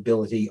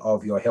capability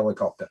of your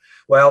helicopter.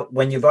 Well,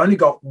 when you've only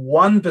got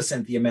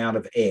 1% the amount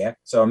of air,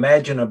 so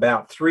imagine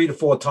about 3 to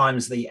 4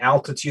 times the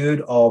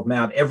altitude of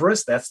Mount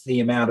Everest, that's the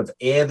amount of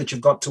air that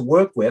you've got to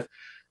work with,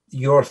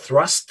 your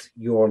thrust,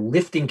 your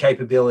lifting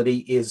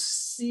capability is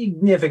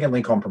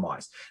significantly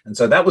compromised. And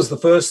so that was the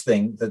first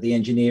thing that the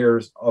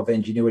engineers of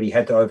Ingenuity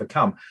had to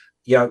overcome.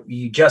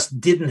 You just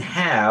didn't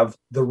have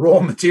the raw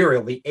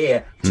material, the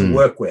air, to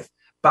work with.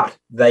 But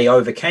they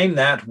overcame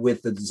that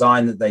with the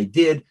design that they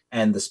did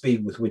and the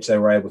speed with which they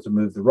were able to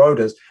move the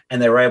rotors, and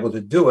they were able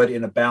to do it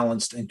in a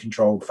balanced and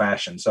controlled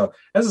fashion. So,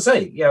 as I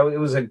say, it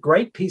was a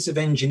great piece of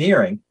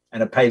engineering,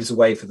 and it paves the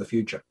way for the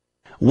future.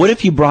 What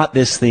if you brought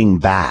this thing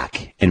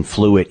back and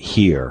flew it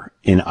here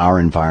in our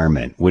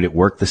environment? Would it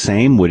work the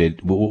same? What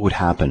would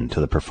happen to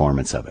the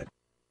performance of it?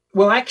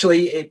 Well,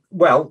 actually,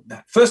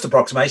 first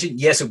approximation,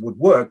 yes, it would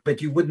work,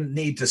 but you wouldn't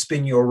need to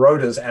spin your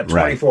rotors at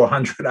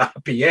 2,400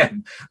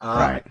 RPM.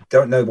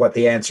 Don't know what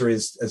the answer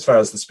is as far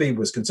as the speed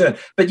was concerned.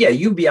 But yeah,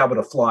 you'd be able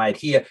to fly it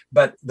here,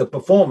 but the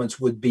performance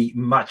would be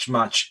much,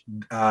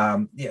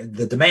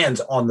 the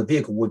demands on the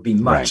vehicle would be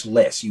much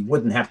less. You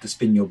wouldn't have to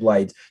spin your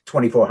blades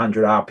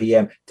 2,400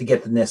 RPM to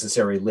get the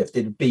necessary lift.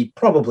 It'd be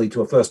probably,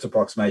 to a first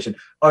approximation,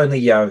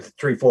 only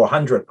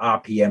 300-400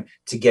 RPM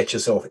to get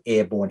yourself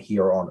airborne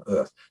here on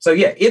Earth. So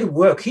yeah, it'd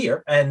work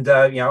here, and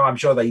I'm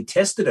sure they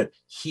tested it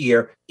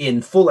here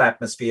in full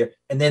atmosphere,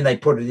 and then they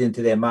put it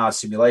into their Mars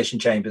simulation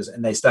chambers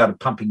and they started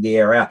pumping the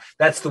air out.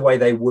 That's the way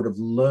they would have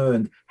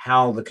learned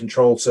how the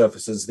control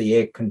surfaces, the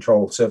air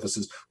control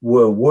surfaces,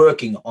 were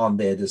working on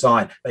their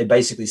design. They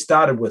basically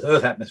started with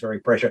Earth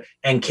atmospheric pressure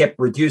and kept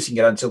reducing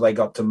it until they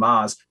got to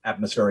Mars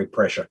atmospheric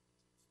pressure.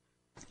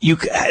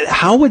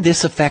 How would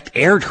this affect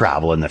air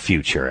travel in the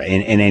future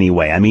in any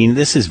way? I mean,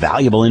 this is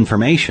valuable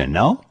information,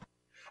 no?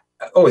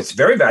 Oh, it's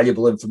very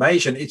valuable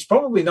information. It's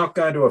probably not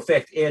going to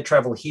affect air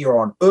travel here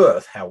on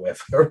Earth,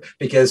 however,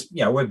 because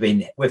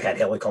we've had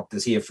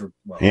helicopters here for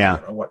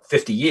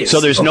 50 years.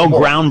 So there's nothing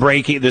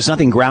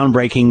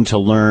groundbreaking to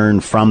learn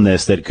from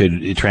this that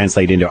could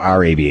translate into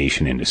our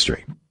aviation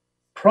industry.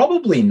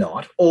 Probably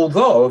not,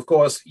 although, of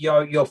course,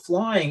 you're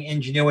flying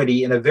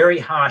Ingenuity in a very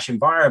harsh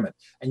environment,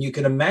 and you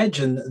can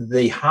imagine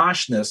the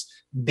harshness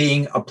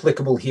being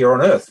applicable here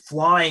on Earth,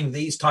 flying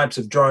these types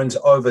of drones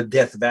over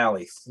Death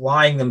Valley,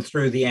 flying them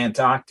through the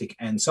Antarctic,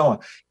 and so on.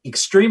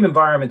 Extreme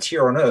environments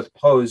here on Earth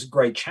pose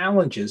great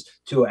challenges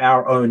to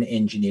our own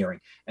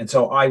engineering. And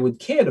so I would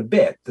care to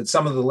bet that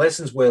some of the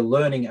lessons we're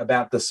learning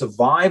about the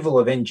survival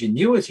of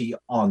Ingenuity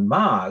on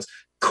Mars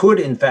could,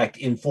 in fact,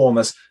 inform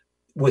us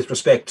with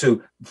respect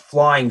to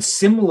flying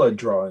similar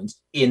drones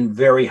in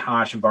very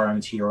harsh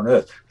environments here on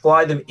Earth.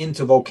 Fly them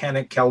into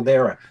volcanic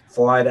caldera,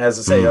 fly it, as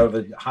I say,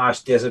 over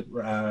harsh desert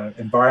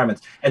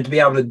environments, and to be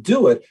able to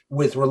do it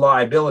with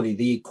reliability.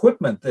 The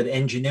equipment that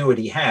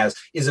Ingenuity has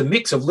is a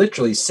mix of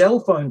literally cell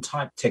phone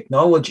type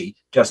technology,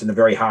 just in a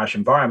very harsh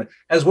environment,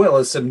 as well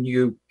as some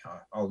new,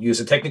 I'll use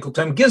a technical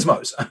term,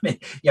 gizmos. I mean,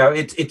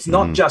 it's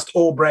not just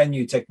all brand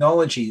new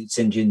technology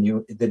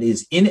that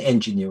is in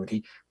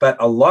Ingenuity, but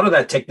a lot of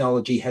that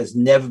technology has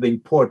never been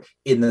put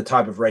in the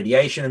type of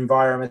radiation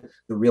environment,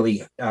 the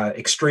really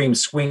extreme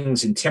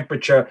swings in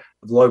temperature,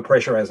 low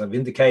pressure, as I've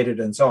indicated,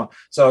 and so on.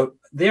 So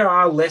there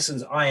are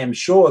lessons I am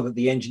sure that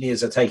the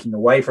engineers are taking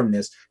away from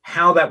this.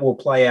 How that will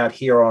play out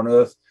here on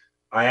Earth,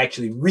 I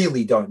actually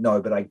really don't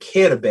know, but I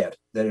care to bet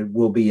that it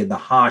will be in the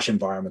harsh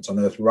environments on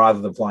Earth rather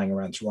than flying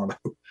around Toronto.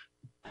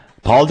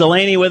 Paul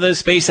Delaney with us,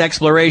 space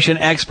exploration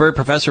expert,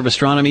 professor of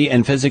astronomy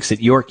and physics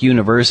at York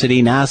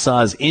University.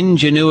 NASA's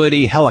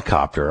Ingenuity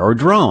helicopter, or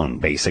drone,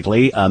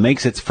 basically,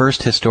 makes its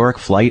first historic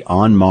flight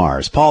on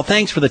Mars. Paul,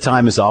 thanks for the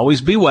time as always.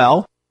 Be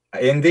well.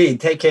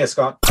 Indeed. Take care,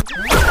 Scott.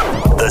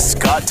 The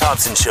Scott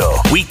Thompson Show,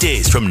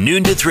 weekdays from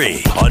noon to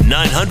 3 on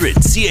 900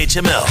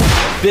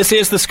 CHML. This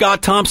is the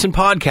Scott Thompson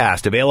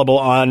Podcast, available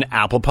on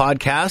Apple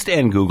Podcast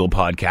and Google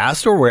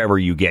Podcast, or wherever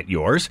you get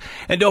yours.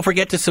 And don't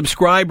forget to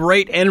subscribe,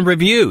 rate, and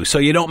review so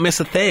you don't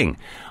miss a thing.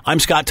 I'm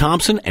Scott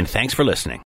Thompson, and thanks for listening.